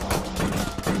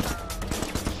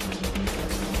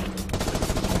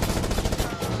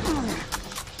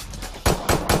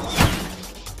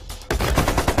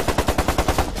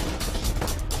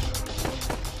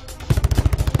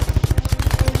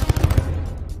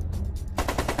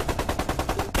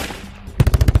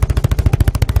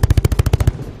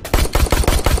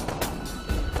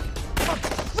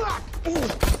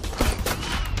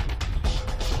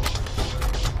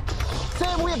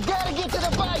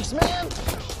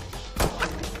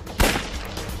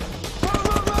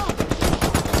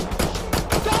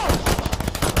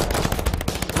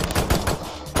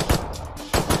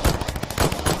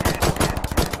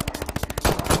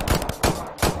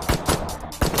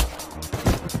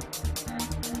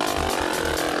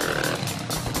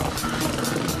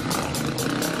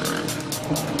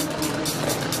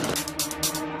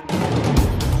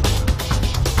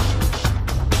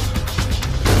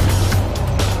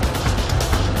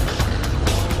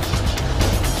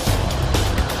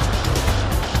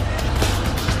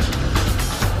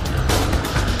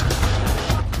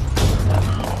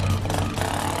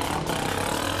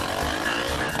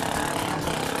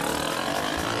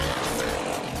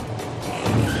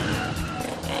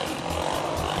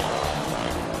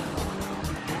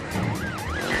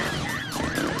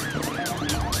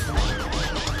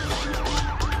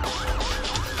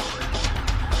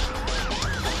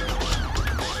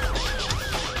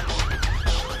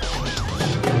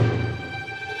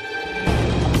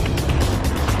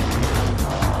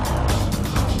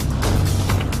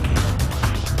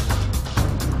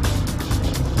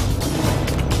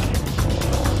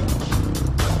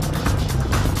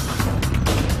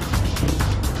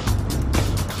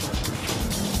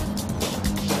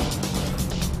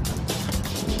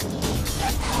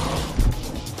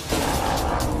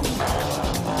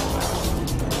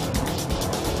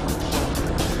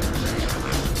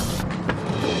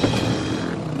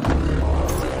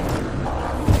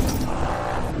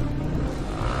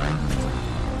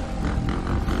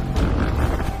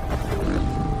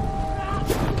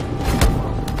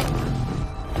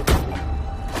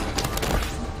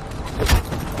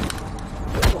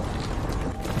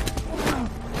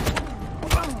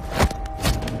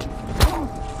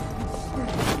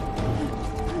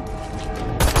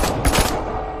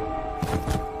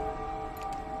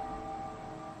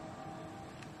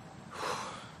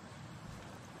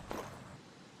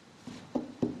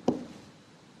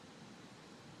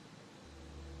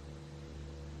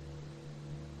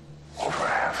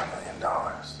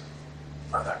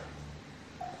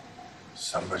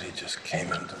 somebody just came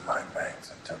into my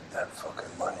banks and took that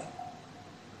fucking money.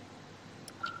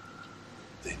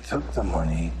 They took the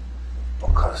money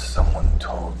because someone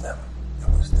told them it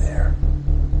was there,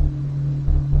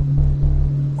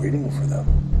 waiting for them.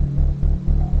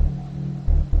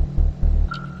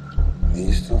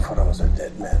 These two fellows are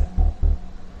dead men.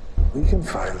 We can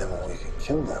find them and we can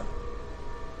kill them.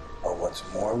 But what's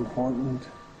more important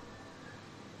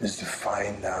is to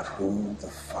find out who the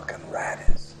fucking rat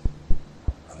is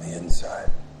on the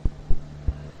inside.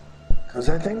 Because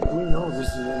I think we know this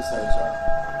is an inside job.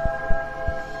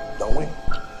 Don't we?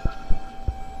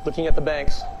 Looking at the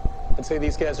banks, I'd say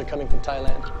these guys are coming from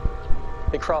Thailand.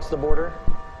 They cross the border,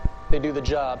 they do the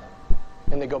job,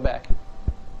 and they go back.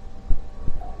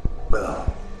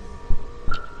 Well,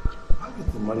 I'll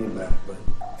get the money back, but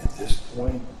at this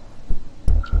point,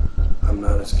 I'm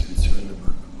not as concerned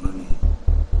about the money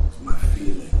as my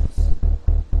feelings.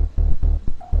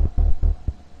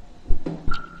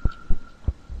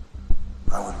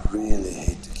 I would really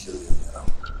hate to kill you, you know.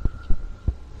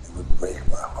 It would break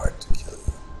my heart to kill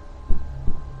you.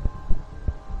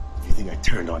 If you think I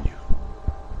turned on you,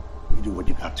 you do what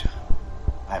you got to.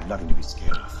 I have nothing to be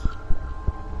scared of.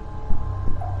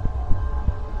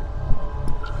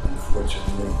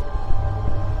 Unfortunately,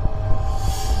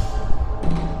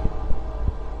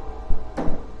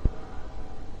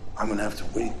 I'm gonna have to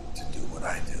wait to do what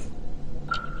I do.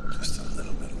 Just a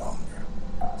little bit longer.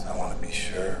 So I want to be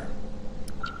sure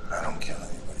I don't kill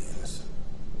anybody innocent.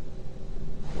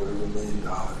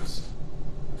 $250,000.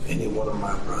 Any one of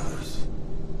my brothers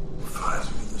who finds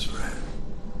me this rat.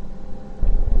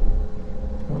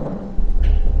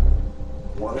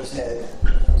 Want his head,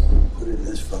 put it in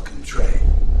this fucking tray.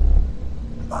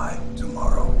 By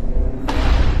tomorrow.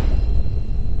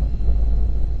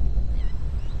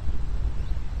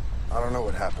 I don't know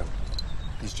what happened.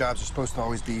 These jobs are supposed to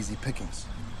always be easy pickings.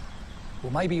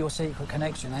 Well, maybe your secret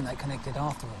connection ain't that connected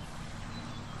after all.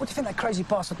 What do you think that crazy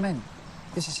bastard meant?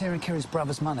 This is Ciaran Kiri's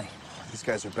brother's money. These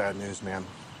guys are bad news, man.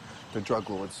 They're drug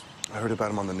lords. I heard about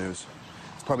them on the news.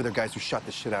 It's probably the guys who shot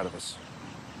the shit out of us.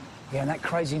 Yeah, and that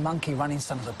crazy monkey running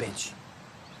son of a bitch.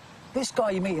 This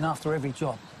guy you're meeting after every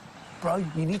job. Bro,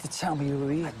 you need to tell me who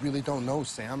he is. I really don't know,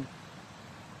 Sam.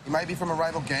 He might be from a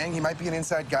rival gang. He might be an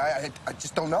inside guy. I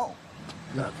just don't know.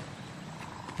 Look,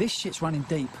 this shit's running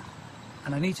deep,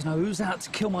 and I need to know who's out to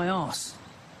kill my ass.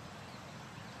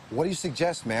 What do you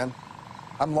suggest, man?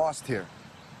 I'm lost here.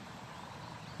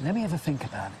 Let me have a think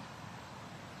about it.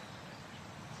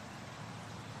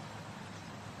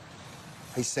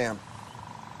 Hey, Sam.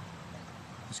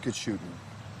 It's good shooting.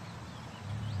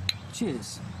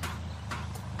 Cheers.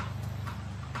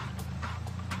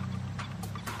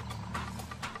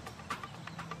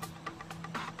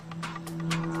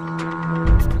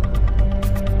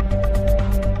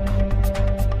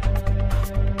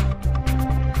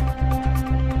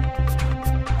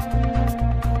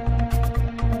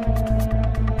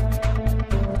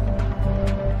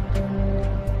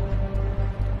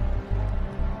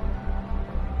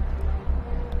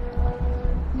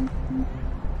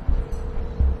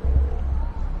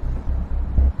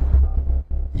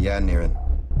 Yeah, Niran.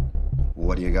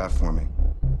 What do you got for me?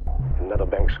 Another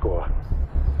bank score.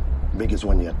 Biggest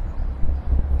one yet.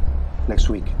 Next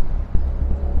week.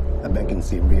 A bank in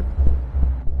Siem Reap.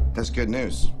 That's good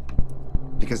news.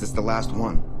 Because it's the last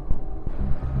one.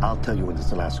 I'll tell you when it's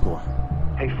the last score.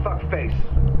 Hey, fuckface.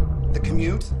 The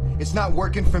commute? It's not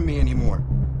working for me anymore.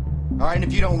 All right, and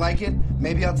if you don't like it,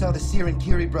 maybe I'll tell the Ciaran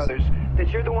Kiri brothers that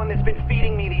you're the one that's been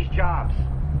feeding me these jobs.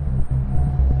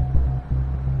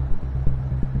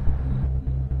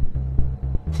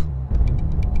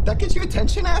 That gets you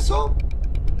attention, asshole?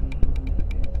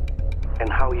 And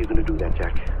how are you gonna do that,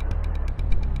 Jack?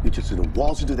 You just gonna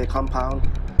waltz into their compound,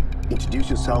 introduce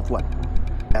yourself, what?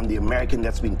 I'm the American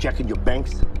that's been checking your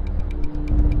banks?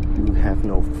 You have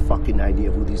no fucking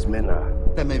idea who these men are.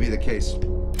 That may be the case.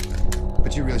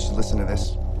 But you really should listen to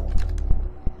this.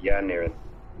 Yeah, Niran.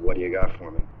 What do you got for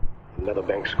me? Another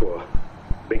bank score.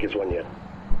 Biggest one yet.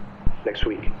 Next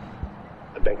week.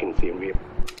 A bank in Siem Reap.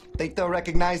 Think they'll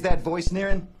recognize that voice,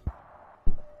 Niran?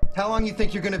 How long you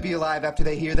think you're gonna be alive after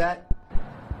they hear that?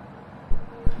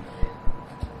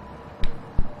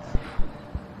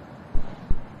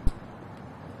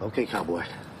 Okay, cowboy.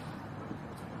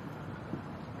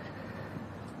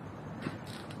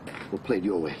 We'll play it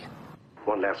your way.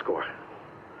 One last score.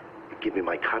 You give me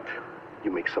my cut,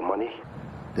 you make some money,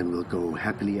 then we'll go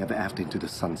happily ever after into the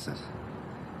sunset.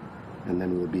 And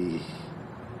then we'll be...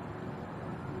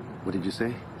 What did you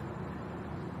say?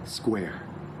 Square.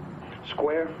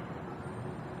 Square?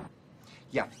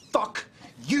 Yeah, fuck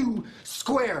you,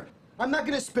 Square! I'm not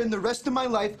gonna spend the rest of my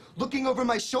life looking over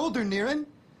my shoulder, Niren.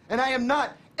 And I am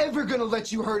not ever gonna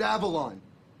let you hurt Avalon.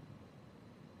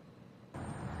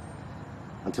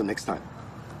 Until next time.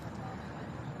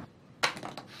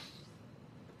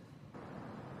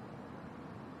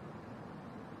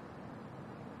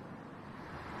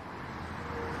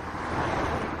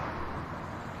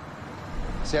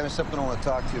 Sam, there's something I want to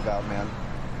talk to you about, man.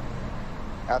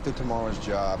 After tomorrow's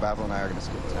job, Avalon and I are going to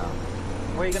skip town.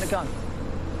 Where are you going to go?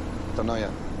 Don't know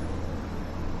yet.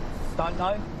 Don't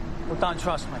know? Well, don't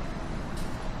trust me.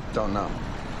 Don't know.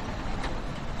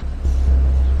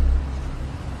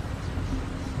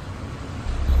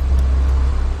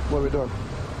 What are we doing?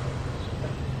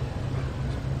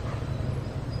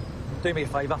 Do me a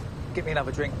favour. Get me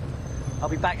another drink. I'll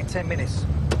be back in 10 minutes.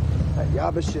 That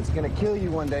Yaba shit's going to kill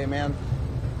you one day, man.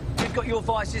 You've got your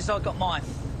vices, I've got mine.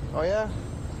 Oh, yeah?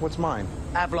 What's mine?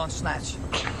 Avalon Snatch.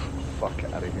 Fuck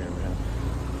out of here, man.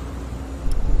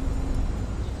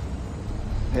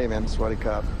 Hey, man, sweaty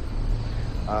cop.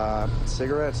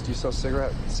 Cigarettes? Do you sell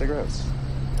cigarettes?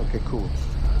 Okay, cool.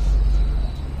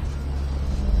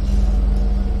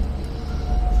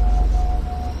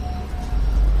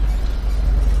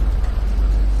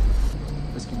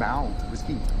 Whiskey bow,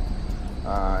 whiskey.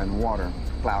 And water.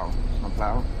 Plow. On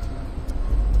plow.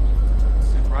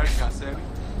 Sit right, Kasebi.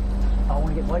 I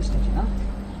want to get wasted, you know?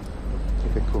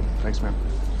 Okay, cool. Thanks, man.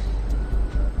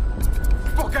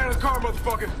 Fuck out of the car,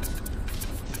 motherfucker!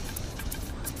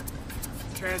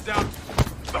 Hands down.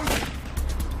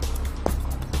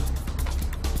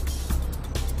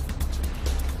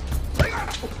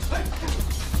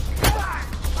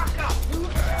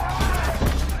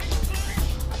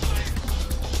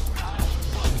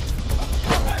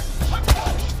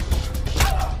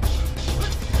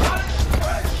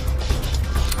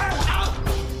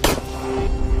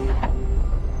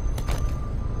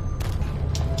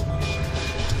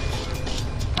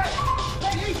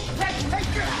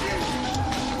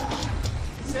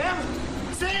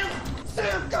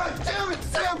 Sam! God damn it,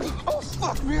 Sam! Oh,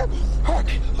 fuck, man! Hark!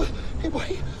 Hey,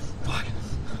 buddy. Fuck.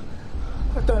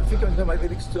 I don't think I'm gonna make the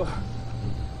next job.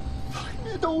 Fuck,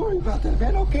 man, don't worry about that,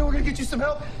 man. Okay, we're gonna get you some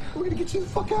help. We're gonna get you the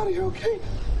fuck out of here, okay?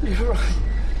 You're right.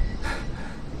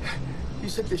 You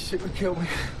said this shit would kill me.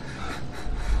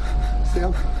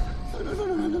 Sam? No,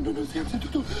 Sam,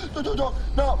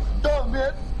 don't,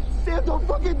 man. Sam, don't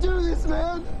fucking do this,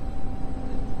 man.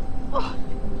 Oh.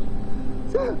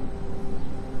 Sam!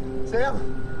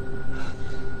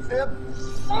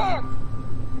 Fuck!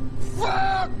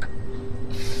 Fuck!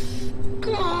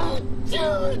 God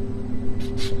damn it!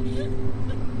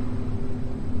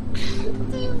 You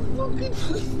fucking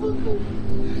motherfucker!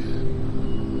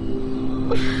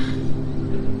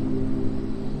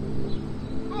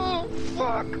 Oh,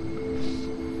 fuck!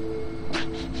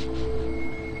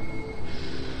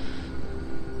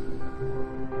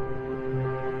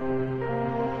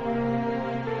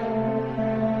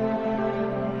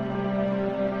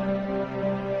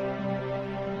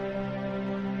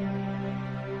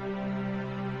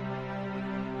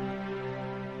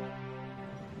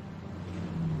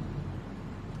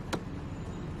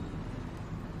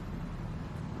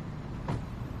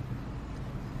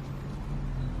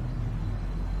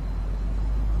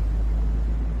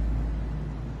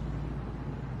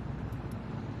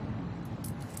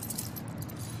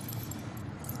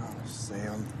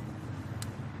 Sam.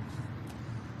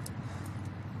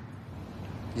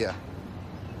 Yeah.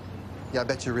 Yeah, I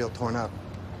bet you're real torn up.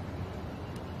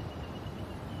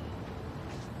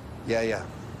 Yeah. Yeah,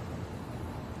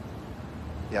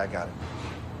 I got it.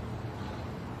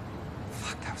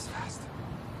 Fuck, that was fast.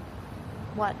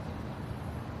 What?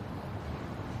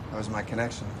 That was my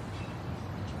connection.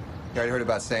 You already heard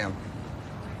about Sam.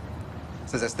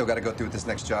 Says I still gotta go through with this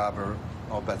next job or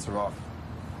all bets are off.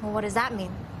 Well, what does that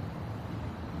mean?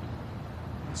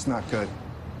 It's not good.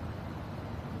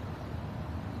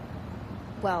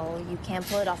 Well, you can't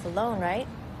pull it off alone, right?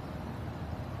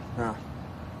 Nah.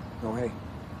 No, hey.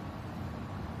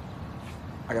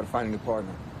 I gotta find a new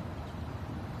partner.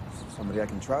 Somebody I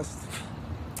can trust.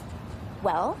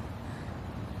 Well,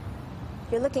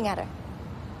 you're looking at her.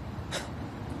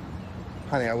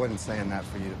 Honey, I wasn't saying that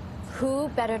for you. Who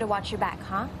better to watch your back,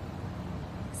 huh?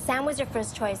 Sam was your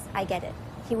first choice, I get it.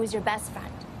 He was your best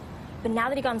friend. But now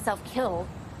that he got himself killed...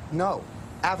 No.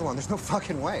 Avalon, there's no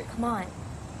fucking way. Come on.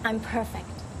 I'm perfect.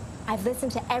 I've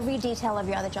listened to every detail of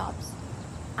your other jobs.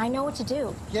 I know what to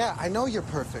do. Yeah, I know you're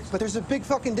perfect. But there's a big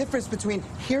fucking difference between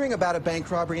hearing about a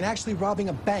bank robbery and actually robbing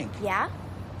a bank. Yeah?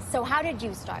 So how did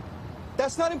you start?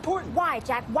 That's not important. Why,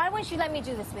 Jack? Why wouldn't you let me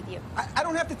do this with you? I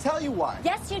don't have to tell you why.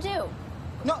 Yes, you do.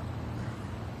 No.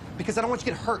 Because I don't want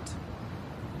you to get hurt.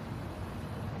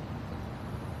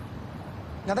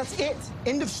 Now that's it.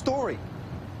 End of story.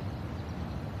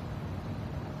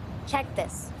 Check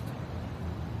this.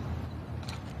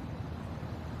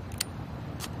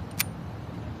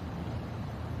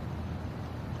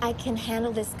 I can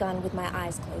handle this gun with my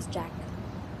eyes closed, Jack.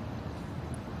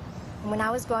 When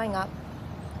I was growing up,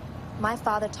 my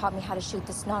father taught me how to shoot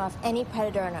the snot off any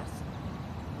predator on Earth.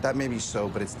 That may be so,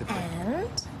 but it's different.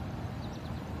 And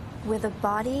with a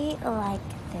body like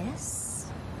this,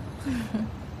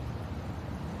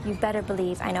 you better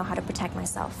believe I know how to protect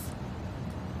myself.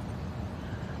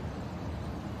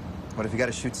 What if you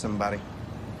gotta shoot somebody?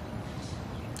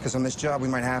 Because on this job, we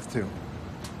might have to.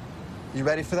 You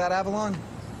ready for that, Avalon?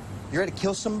 You ready to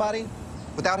kill somebody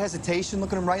without hesitation,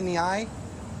 looking them right in the eye?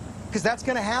 Because that's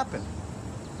gonna happen.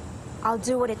 I'll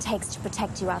do what it takes to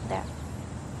protect you out there.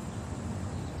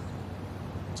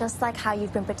 Just like how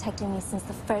you've been protecting me since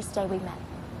the first day we met.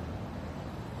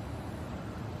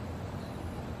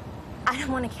 I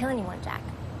don't want to kill anyone, Jack.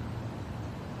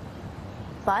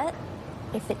 But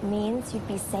if it means you'd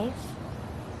be safe,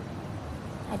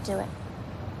 I'd do it.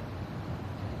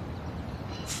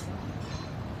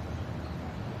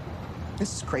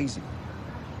 This is crazy.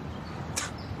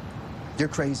 You're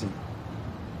crazy.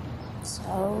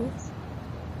 So?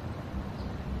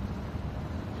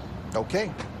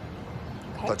 Okay.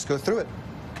 Let's go through it.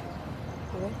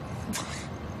 Really?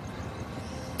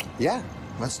 Yeah,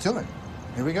 let's do it.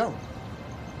 Here we go.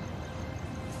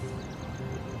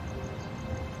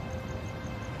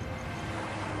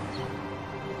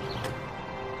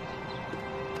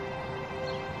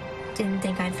 Didn't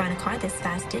think I'd find a car this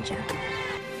fast, did you?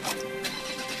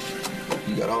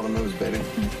 You got all the moves, baby.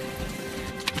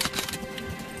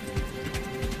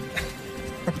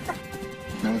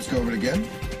 Now let's go over it again.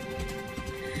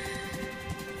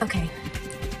 Okay,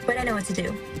 but I know what to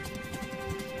do.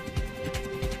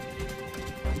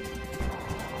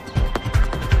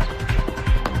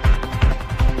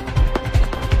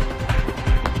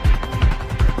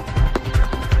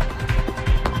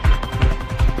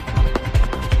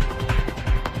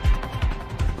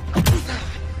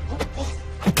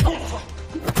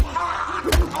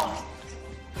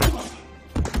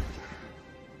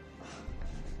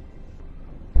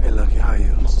 Hey, Lucky, how are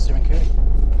you? This is Aaron Carey.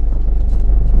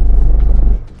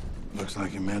 Looks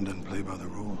like your man doesn't play by the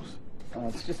rules.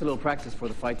 It's just a little practice for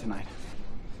the fight tonight.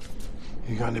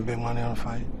 You got any big money on the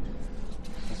fight?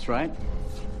 That's right.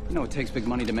 You know, it takes big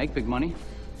money to make big money.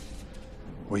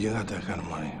 Well, you got that kind of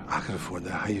money. I could afford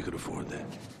that. How you could afford that?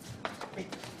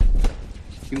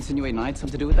 You insinuating I had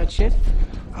something to do with that shit?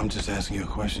 I'm just asking you a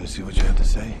question to see what you have to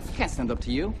say. I can't stand up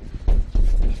to you.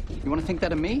 You want to think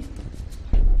that of me?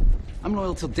 I'm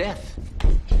loyal till death.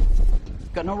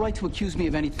 Got no right to accuse me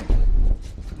of anything.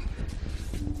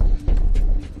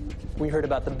 We heard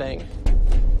about the bang.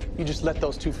 You just let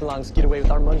those two phalangs get away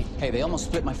with our money. Hey, they almost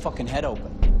split my fucking head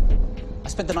open. I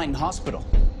spent the night in hospital.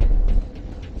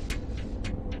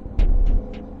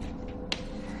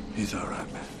 He's all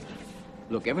right, man.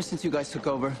 Look, ever since you guys took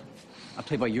over, I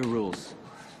play by your rules.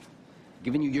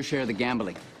 Giving you your share of the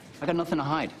gambling. I got nothing to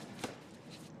hide.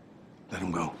 Let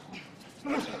him go.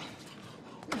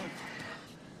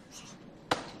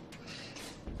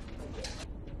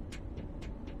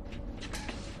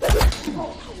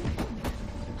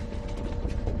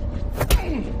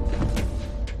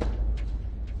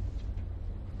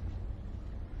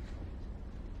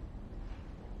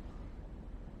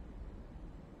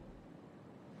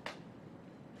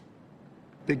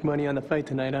 Big money on the fight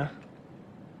tonight, huh?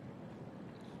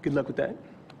 Good luck with that.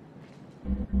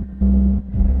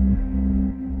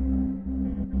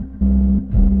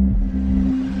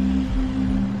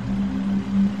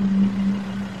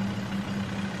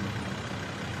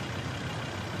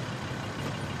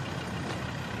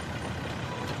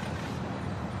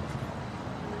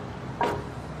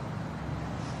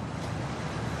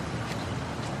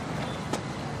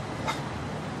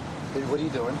 Hey, what are you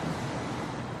doing?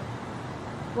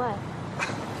 What?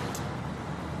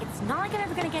 It's not like I'm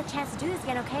ever gonna get a chance to do this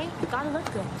again, okay? You gotta look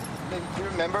good. Hey, do you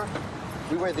remember?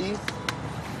 We wear these.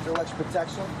 They're electric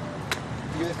protection.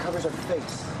 The unit covers our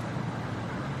face.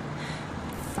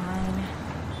 Fine.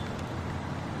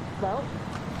 Well,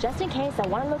 just in case, I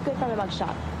want to look good from a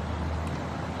mugshot.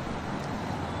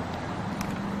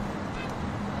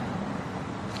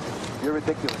 You're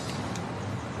ridiculous.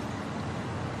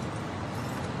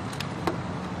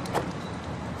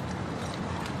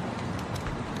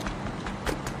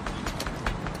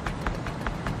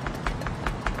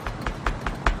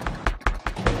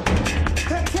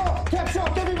 Hands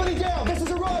up! Everybody down! This is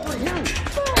a robbery! You!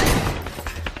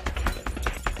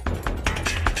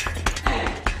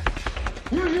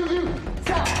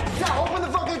 Sal! Open the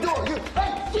fucking door! You!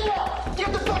 Hey!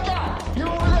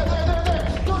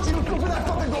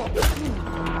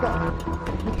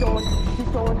 Keep going.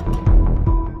 Keep going.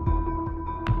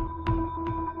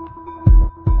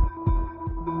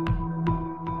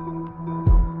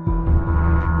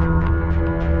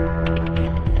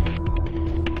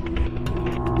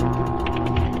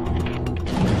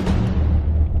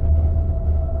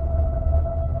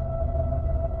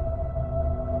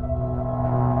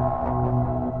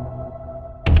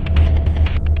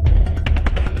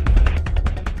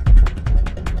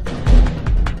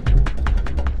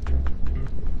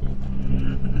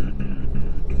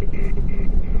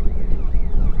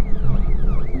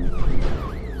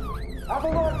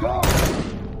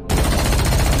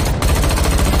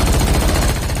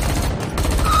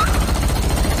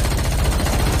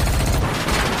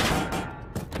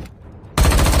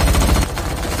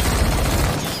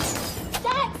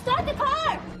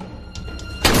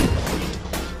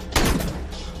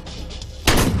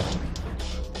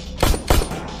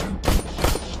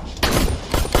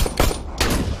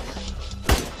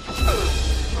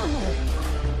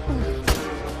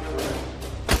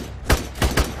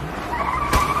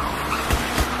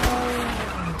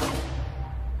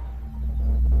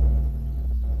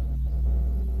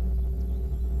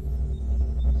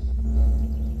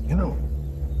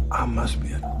 I must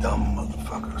be a dumb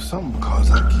motherfucker. Something cause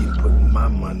I keep putting my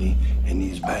money in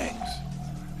these banks.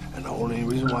 And the only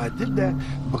reason why I did that,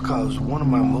 because one of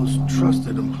my most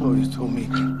trusted employees told me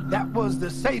that was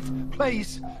the safe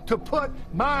place to put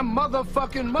my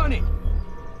motherfucking money.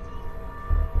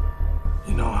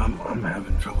 You know, I'm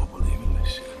having trouble believing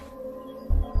this shit.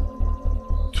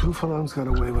 Two Falungs got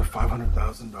away with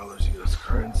 $500,000 US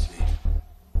currency.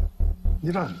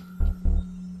 You done?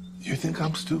 You think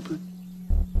I'm stupid?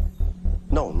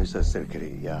 No, Mr.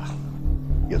 Sirkiri,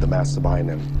 you're the mastermind,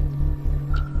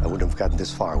 and I wouldn't have gotten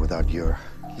this far without your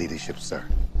leadership, sir.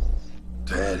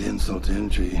 To add insult to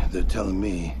injury, they're telling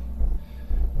me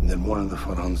that one of the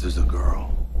Falungs is a girl.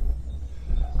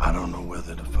 I don't know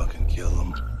whether to fucking kill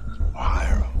them or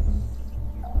hire them.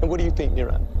 And what do you think,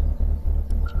 Niran?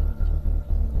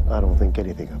 I don't think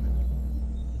anything of it.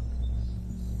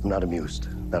 I'm not amused,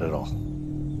 not at all.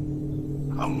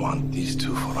 I want these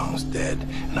two Falungs dead,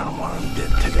 and I want them dead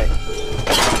today.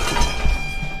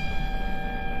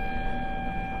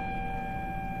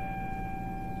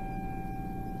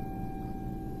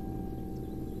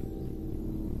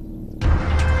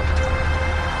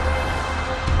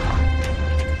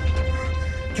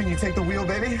 Can you take the wheel,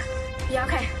 baby? Yeah,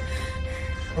 okay.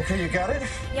 Okay, you got it?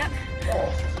 Yep.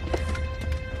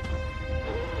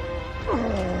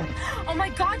 Oh my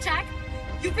God, Jack!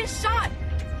 You've been shot!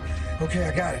 Okay,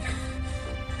 I got it.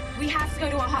 We have to go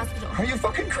to a hospital. Are you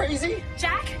fucking crazy?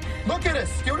 Jack? Look at us!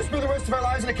 Do you want to spend the rest of our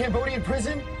lives in a Cambodian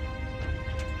prison?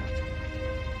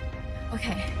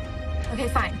 Okay. Okay,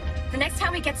 fine. The next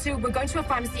time we get to, we're going to a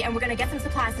pharmacy and we're gonna get some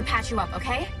supplies to patch you up,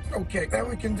 okay? Okay, that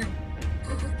we can do.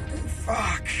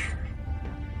 Fuck.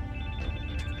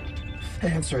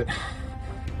 Answer it.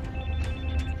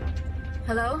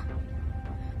 Hello?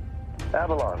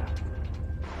 Avalon.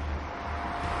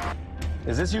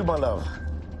 Is this you, my love?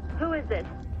 Who is this?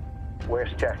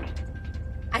 Where's Jack?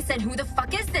 I said, who the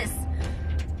fuck is this?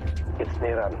 It's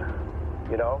Niran.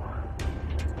 You know,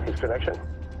 his connection.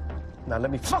 Now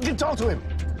let me fucking talk to him.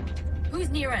 Who's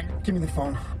Niran? Give me the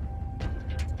phone.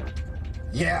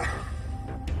 Yeah.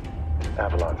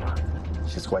 Avalon.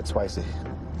 She's quite spicy.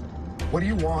 What do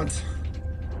you want?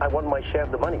 I want my share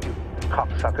of the money, you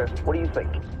cocksucker. What do you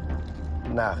think?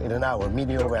 Nah, in an hour, meet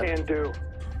me over at... Can do.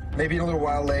 Maybe a little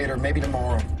while later, maybe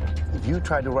tomorrow. If you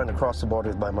try to run across the border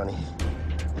with my money,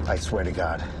 I swear to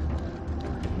God,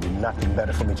 there'd be nothing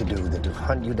better for me to do than to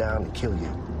hunt you down and kill you.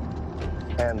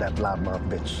 And that loudmouth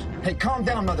bitch. Hey, calm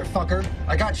down, motherfucker.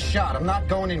 I got shot. I'm not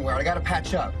going anywhere. I gotta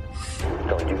patch up.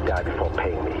 Don't you die before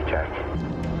paying me, Jack.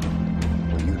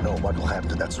 Well, you know what will happen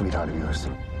to that sweetheart of yours.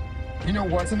 You know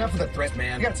what? It's enough of the threat,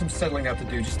 man. You got some settling up to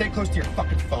do. Just stay close to your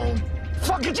fucking phone.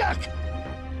 Fuck it, Jack!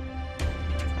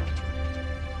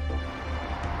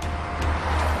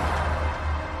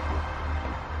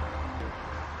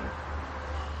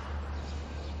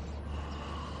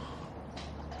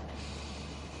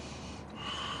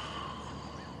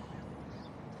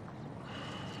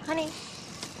 Honey,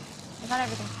 I got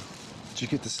everything. Did you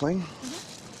get the sling?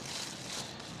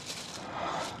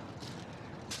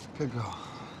 Good girl.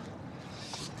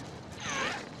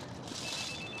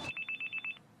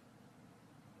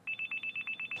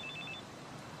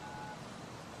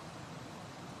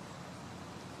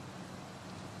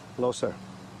 Hello, sir.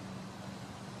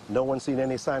 No one's seen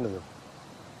any sign of them.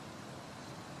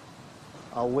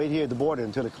 I'll wait here at the border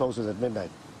until it closes at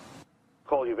midnight.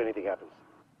 Call you if anything happens.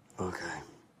 Okay.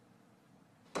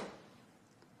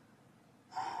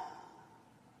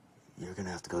 You're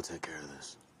gonna have to go take care of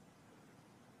this.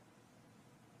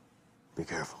 Be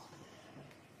careful.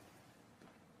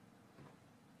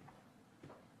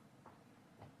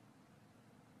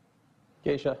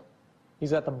 Geisha,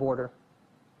 he's at the border.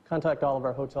 Contact all of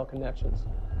our hotel connections.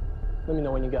 Let me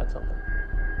know when you got something.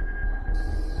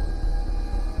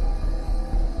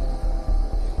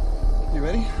 You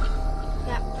ready?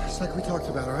 Yeah. Just like we talked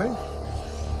about, all right?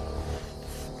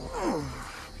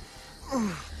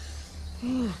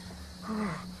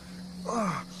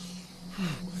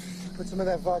 Put some of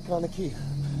that vodka on the key.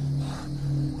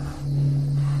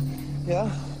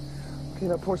 Yeah? Okay,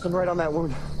 now pour some right on that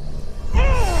wound.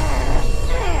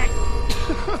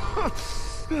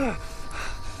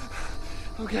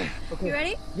 Okay. You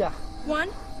ready? Yeah. 1,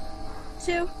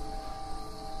 2,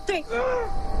 3.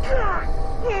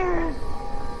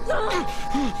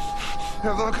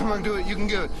 Evelyn, come on, do it. You can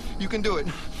do it. You can do it.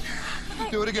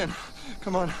 Do it again.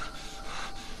 Come on.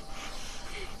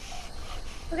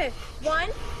 Okay, 1,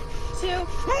 2.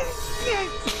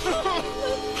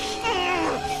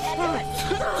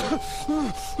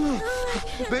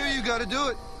 Baby, you gotta do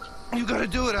it. You gotta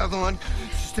do it, Avalon.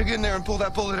 Stick in there and pull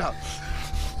that bullet out.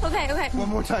 Okay, okay. One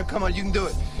more time. Come on, you can do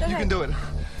it. You Okay. can do it.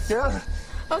 Yeah?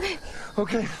 Okay.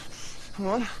 Okay. Come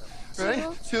on. Ready?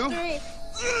 2. 3. I'm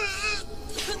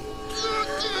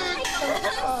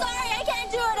sorry, I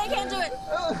can't do it. I can't do it.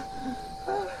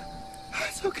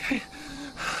 It's okay.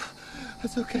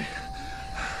 It's okay.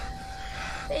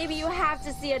 Baby, you have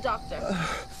to see a doctor.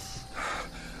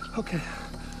 Okay.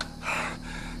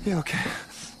 Yeah, okay.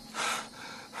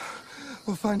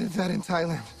 We'll find a vet in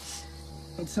Thailand.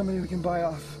 And somebody we can buy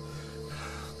off.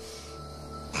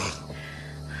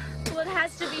 Well, it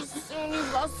has to be soon.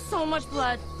 You've lost so much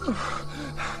blood.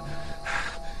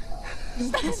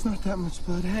 It's not that much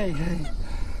blood. Hey,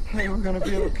 we're gonna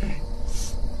be okay.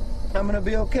 I'm gonna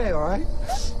be okay, all right?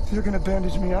 You're gonna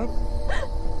bandage me up,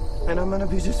 and I'm gonna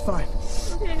be just fine.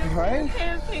 Okay, all right?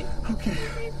 Okay. Okay.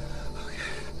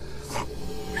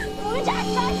 Oh, Jack,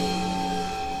 Jack!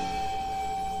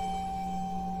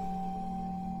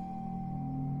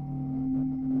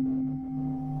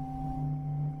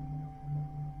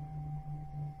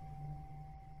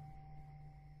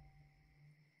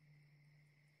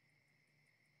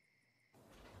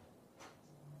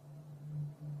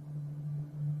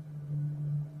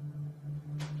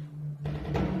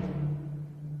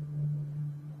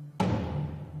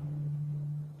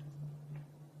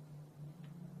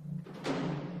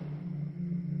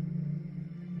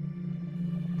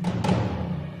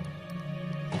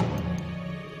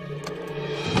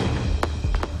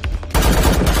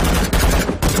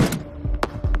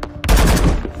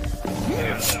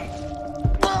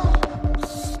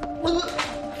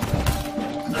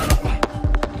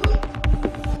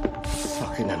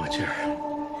 Fucking amateur.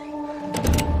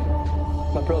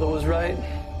 My brother was right.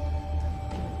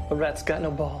 A rat's got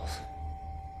no balls.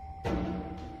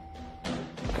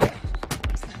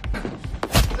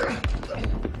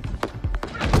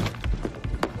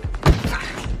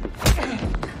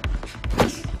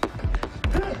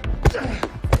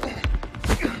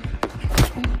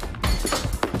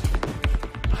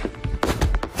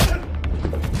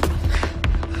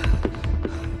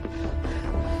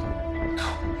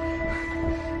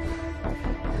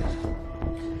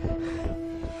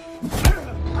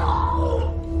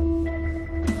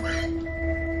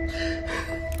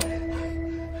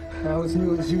 I always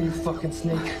knew it was you, you fucking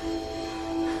snake.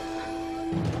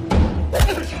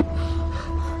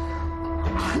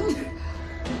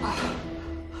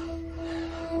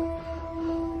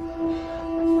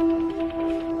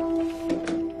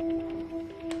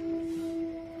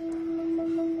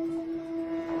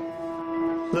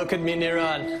 Look at me,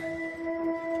 Niran.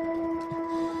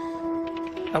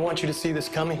 I want you to see this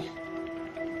coming.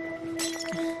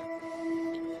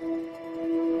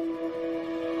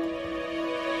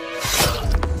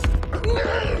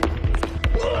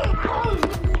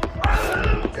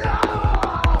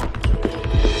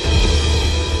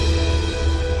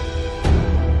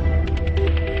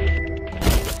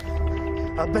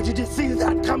 I bet you didn't see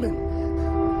that coming.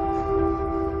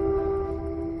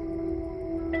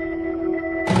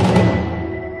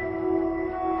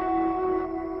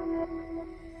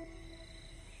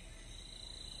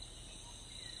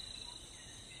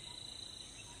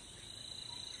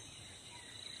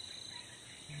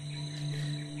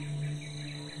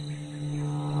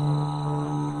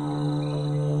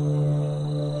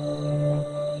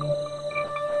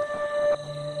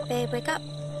 Babe, wake up.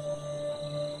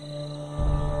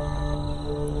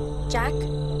 Jack?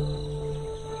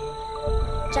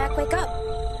 Jack, wake up.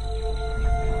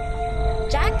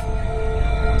 Jack?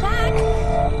 Jack?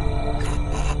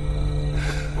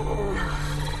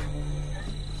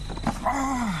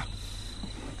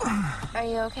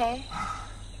 okay?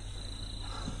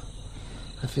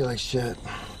 I feel like shit.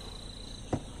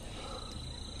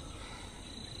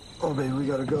 Oh, baby, we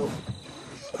gotta go.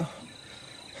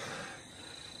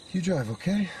 You drive,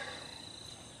 okay?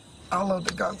 I'll load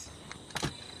the guns.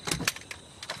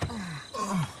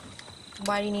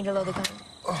 Why do you need to load the gun?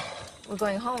 We're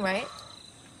going home, right?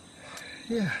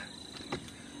 Yeah,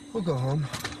 we'll go home.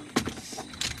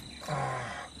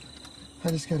 I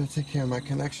just gotta take care of my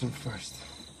connection first.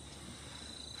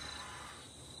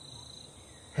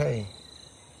 Hey,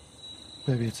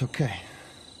 baby, it's okay.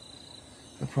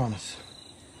 I promise.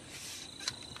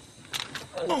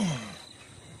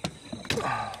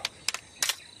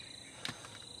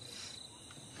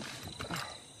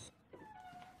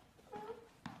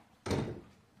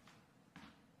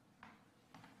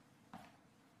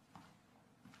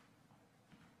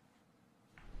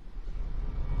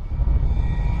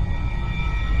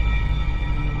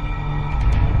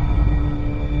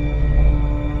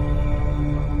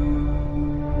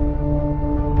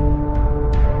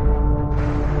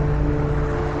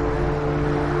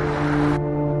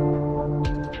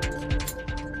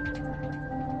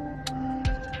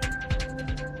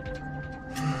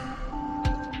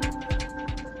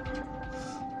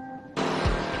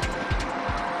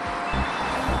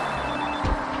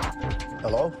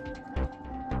 Hello?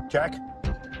 Jack?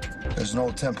 There's an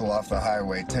old temple off the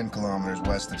highway, 10 kilometers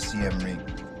west of Siem Reap.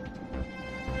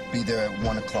 Be there at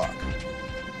 1 o'clock.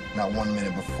 Not 1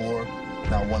 minute before,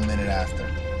 not 1 minute after.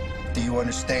 Do you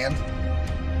understand?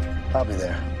 I'll be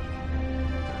there.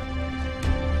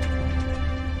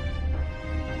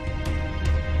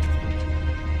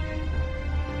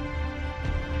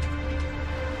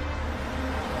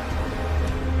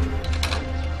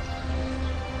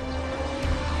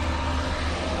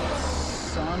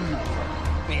 Son of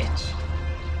a bitch.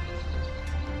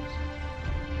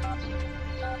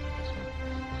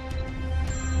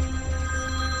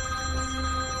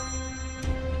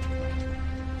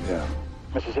 Yeah.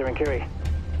 Mr. Stephen Curry.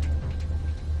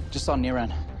 Just saw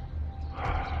Niran.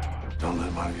 Don't let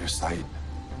him out of your sight.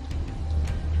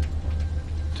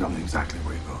 Tell me exactly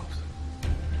where he goes.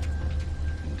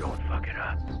 And don't fuck it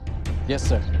up. Yes,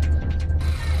 sir.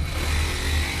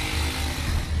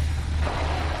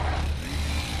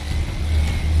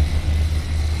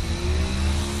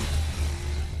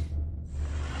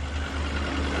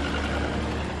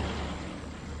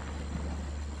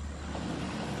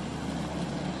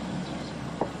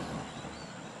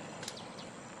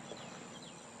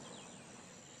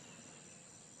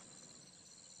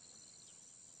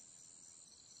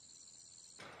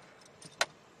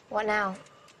 What now?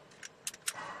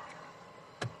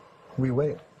 We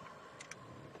wait.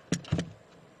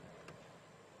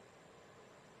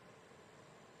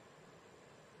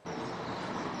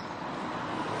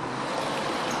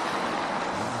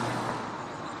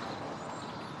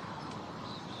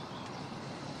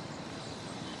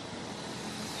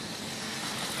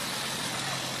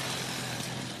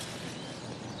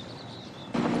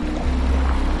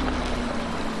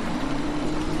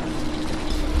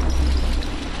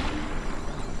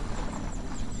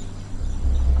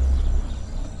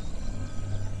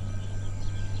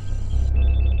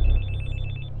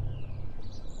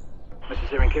 Mr.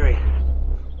 Stephen Curry.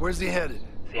 Where's he headed?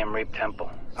 Siem Reap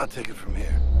Temple. I'll take it from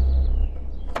here.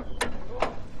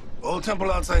 Old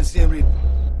temple outside Siem Reap.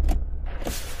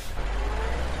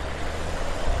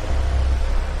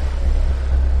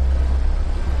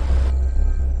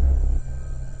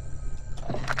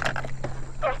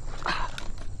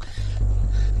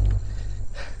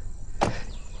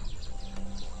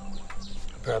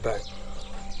 Be right back.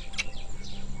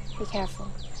 Be careful.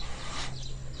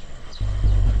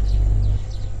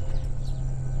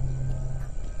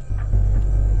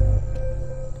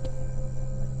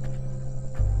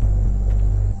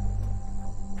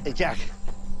 Hey, Jack,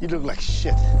 you look like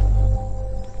shit.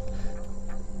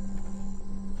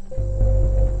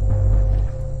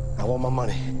 I want my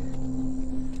money.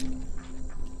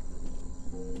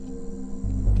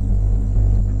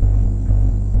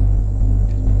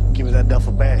 Give me that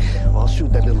duffel bag, or I'll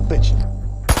shoot that little bitch.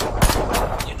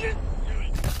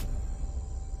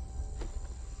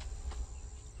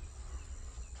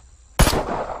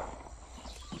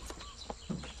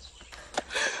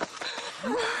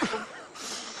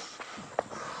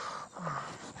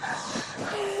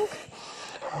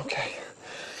 Okay.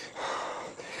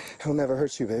 He'll never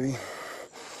hurt you, baby.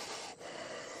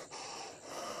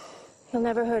 He'll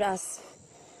never hurt us.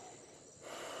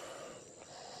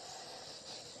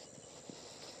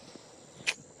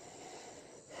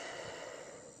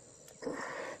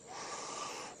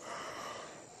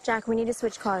 Jack, we need to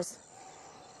switch cars.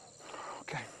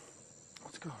 Okay.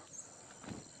 Let's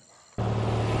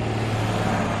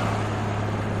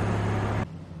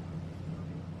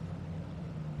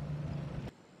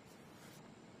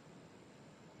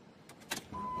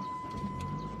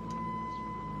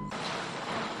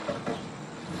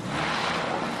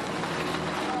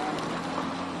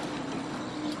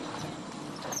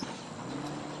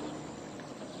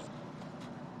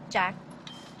Jack.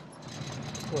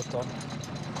 Well done.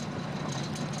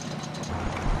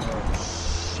 Oh,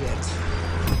 shit.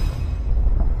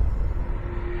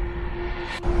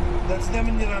 That's them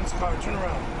in Nilan's car. Turn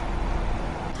around.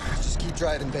 Just keep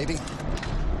driving, baby.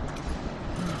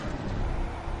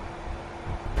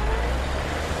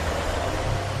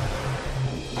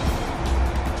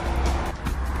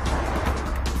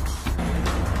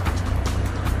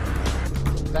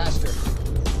 Faster.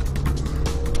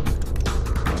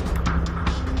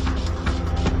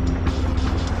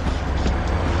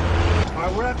 All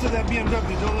right, we're after that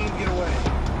BMW. Don't let him get away.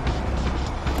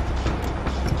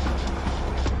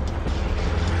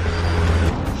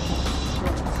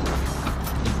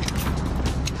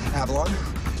 Avalon,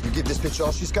 you give this bitch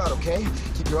all she's got, okay?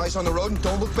 Keep your eyes on the road and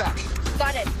don't look back.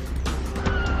 Got it.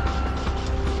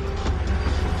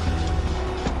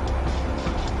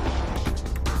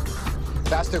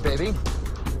 Faster, baby.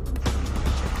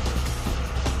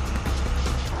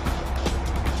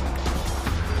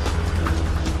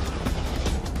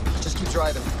 Just keep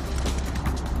driving.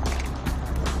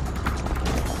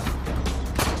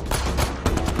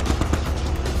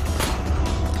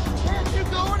 Can't you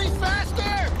go any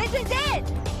faster? This is it!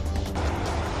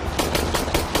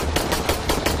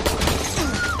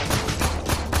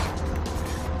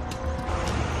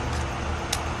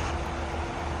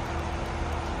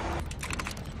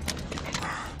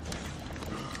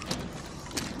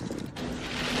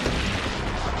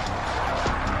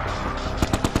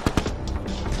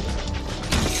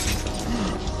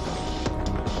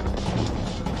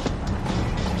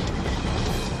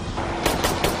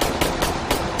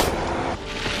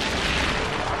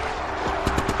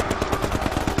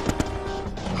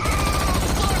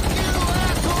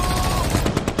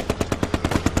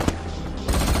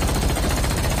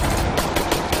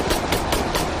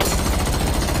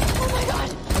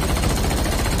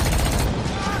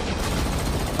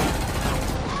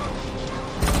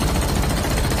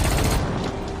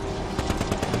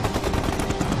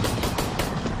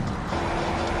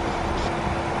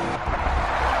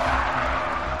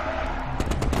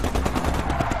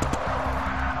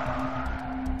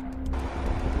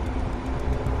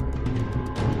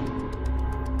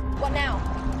 What now?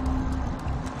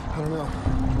 I don't know.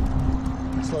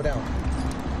 Slow down.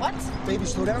 What? Baby,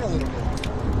 slow down a little bit.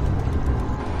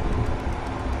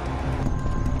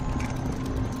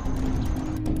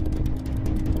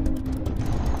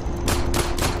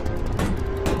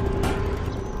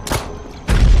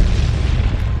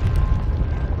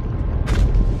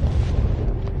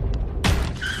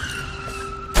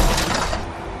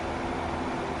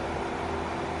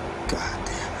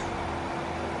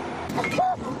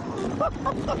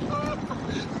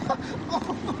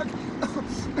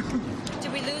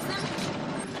 Did we lose them?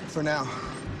 For now.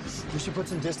 We should put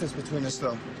some distance between us,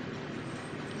 though.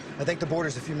 I think the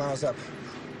border's a few miles up.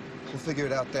 We'll figure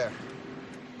it out there.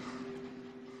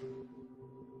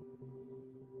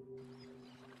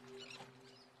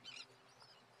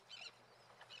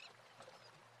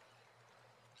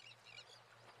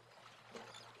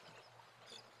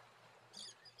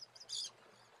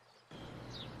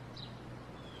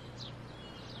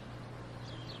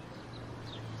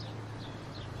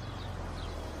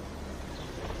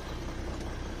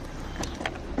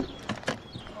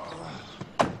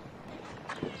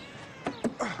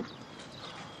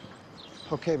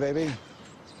 Okay, baby.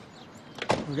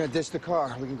 We're gonna ditch the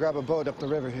car. We can grab a boat up the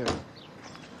river here.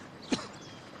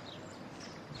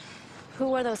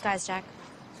 Who were those guys, Jack?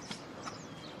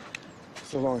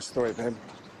 It's a long story, babe.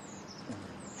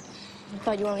 I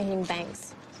thought you were only hitting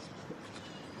banks.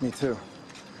 Me too.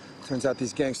 Turns out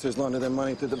these gangsters launder their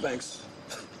money through the banks.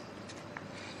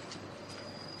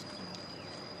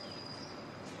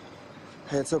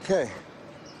 Hey, it's okay.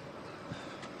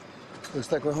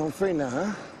 Looks like we're home free now,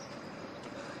 huh?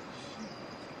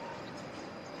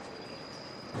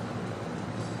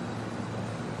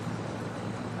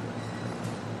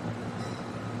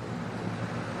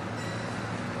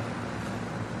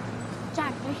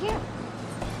 Jack, they're here.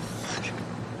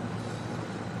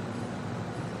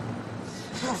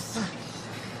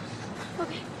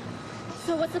 Okay.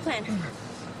 So what's the plan?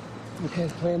 Okay,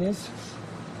 the plan is,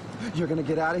 you're gonna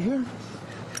get out of here,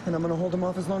 and I'm gonna hold them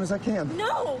off as long as I can.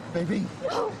 No! Baby.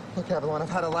 No! Look, Avalon, I've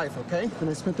had a life, okay? And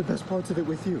I spent the best parts of it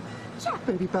with you. Jack!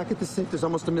 Baby, back at the safe, there's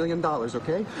almost $1 million,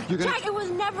 okay? You're gonna... Jack, it was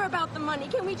never about the money.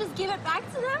 Can we just give it back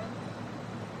to them?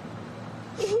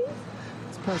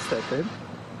 It's past that, babe.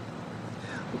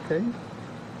 Okay?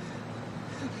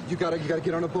 You gotta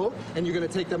get on a boat, and you're gonna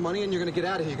take that money, and you're gonna get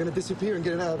out of here. You're gonna disappear and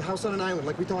get a house on an island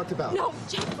like we talked about. No,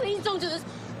 Jack, please don't do this.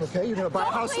 Okay? You're gonna buy a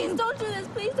house... Please don't do this.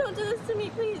 Please don't do this to me,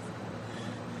 please.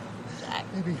 Jack.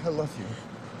 Baby, I love you.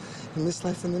 In this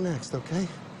life and the next, okay?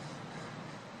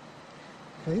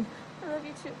 Okay? I love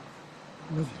you too.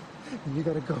 I love you. And you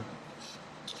gotta go.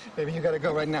 Baby, you gotta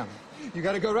go right now. You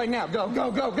gotta go right now. Go,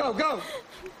 go, go, go, go!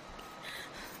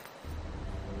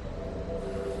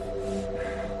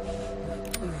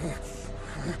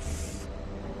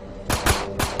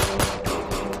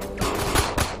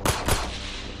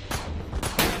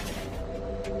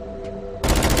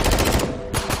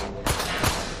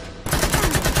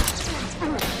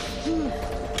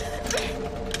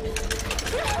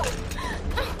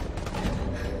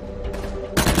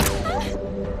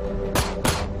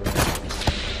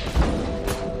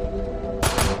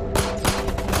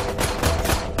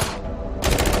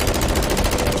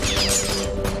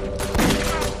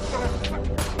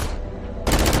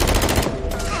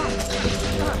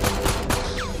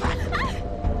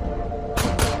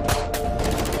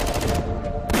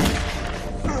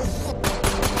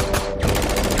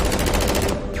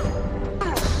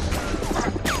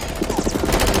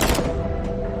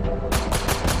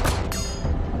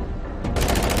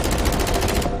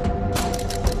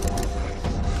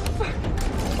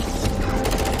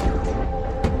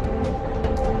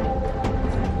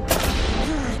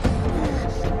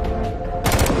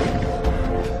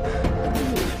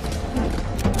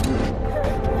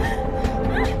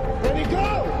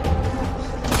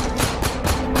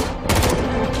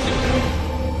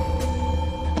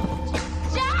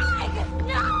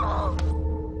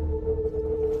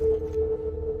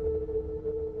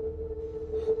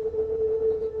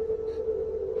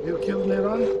 You killed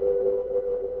Leron?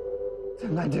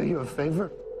 Didn't I do you a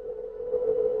favor?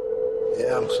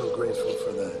 Yeah, I'm so grateful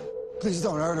for that. Please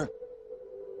don't hurt her.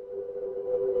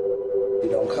 You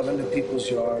don't come into people's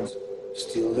yards,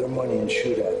 steal their money, and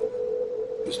shoot at them.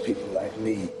 There's people like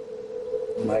me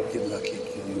who might get lucky and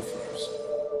kill you first.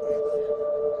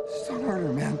 Just don't hurt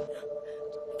her, man.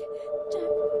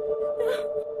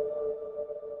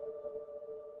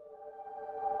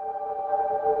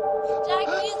 Jack,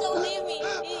 please don't leave me.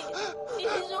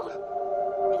 Please don't.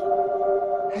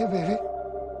 Hey, baby.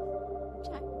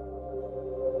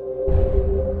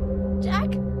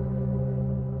 Jack.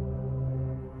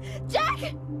 Jack.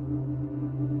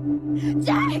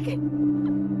 Jack.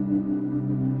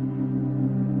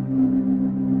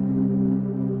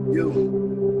 You,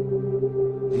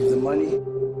 leave the money,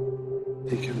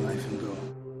 take your life and go.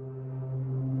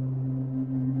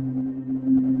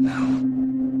 Now.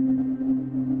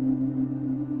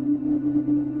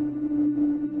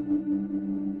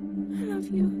 I love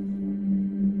you.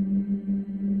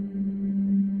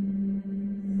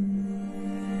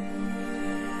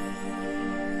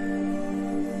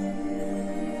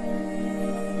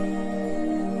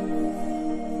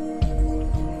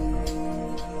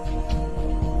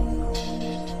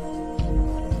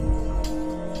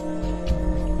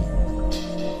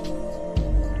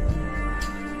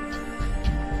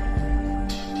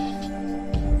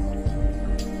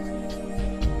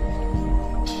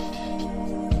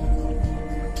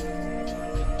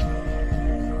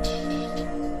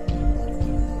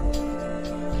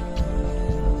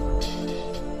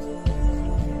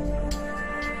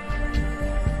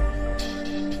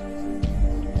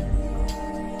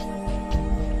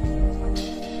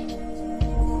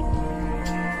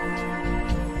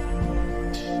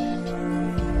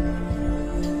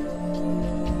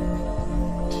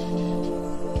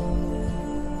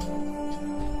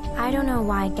 I don't know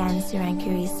why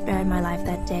Sirankuri spared my life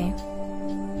that day.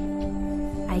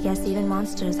 I guess even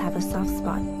monsters have a soft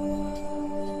spot.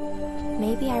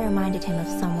 Maybe I reminded him of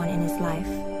someone in his life.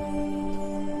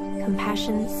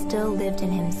 Compassion still lived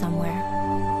in him somewhere.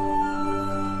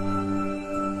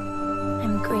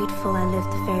 I'm grateful I lived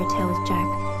the fairy tale with Jack,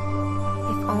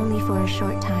 if only for a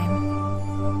short time.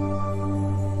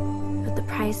 But the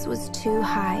price was too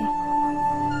high,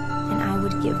 and I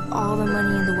would give all the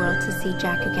money in the world to see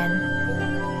Jack again.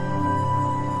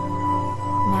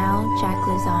 Now Jack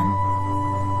lives on.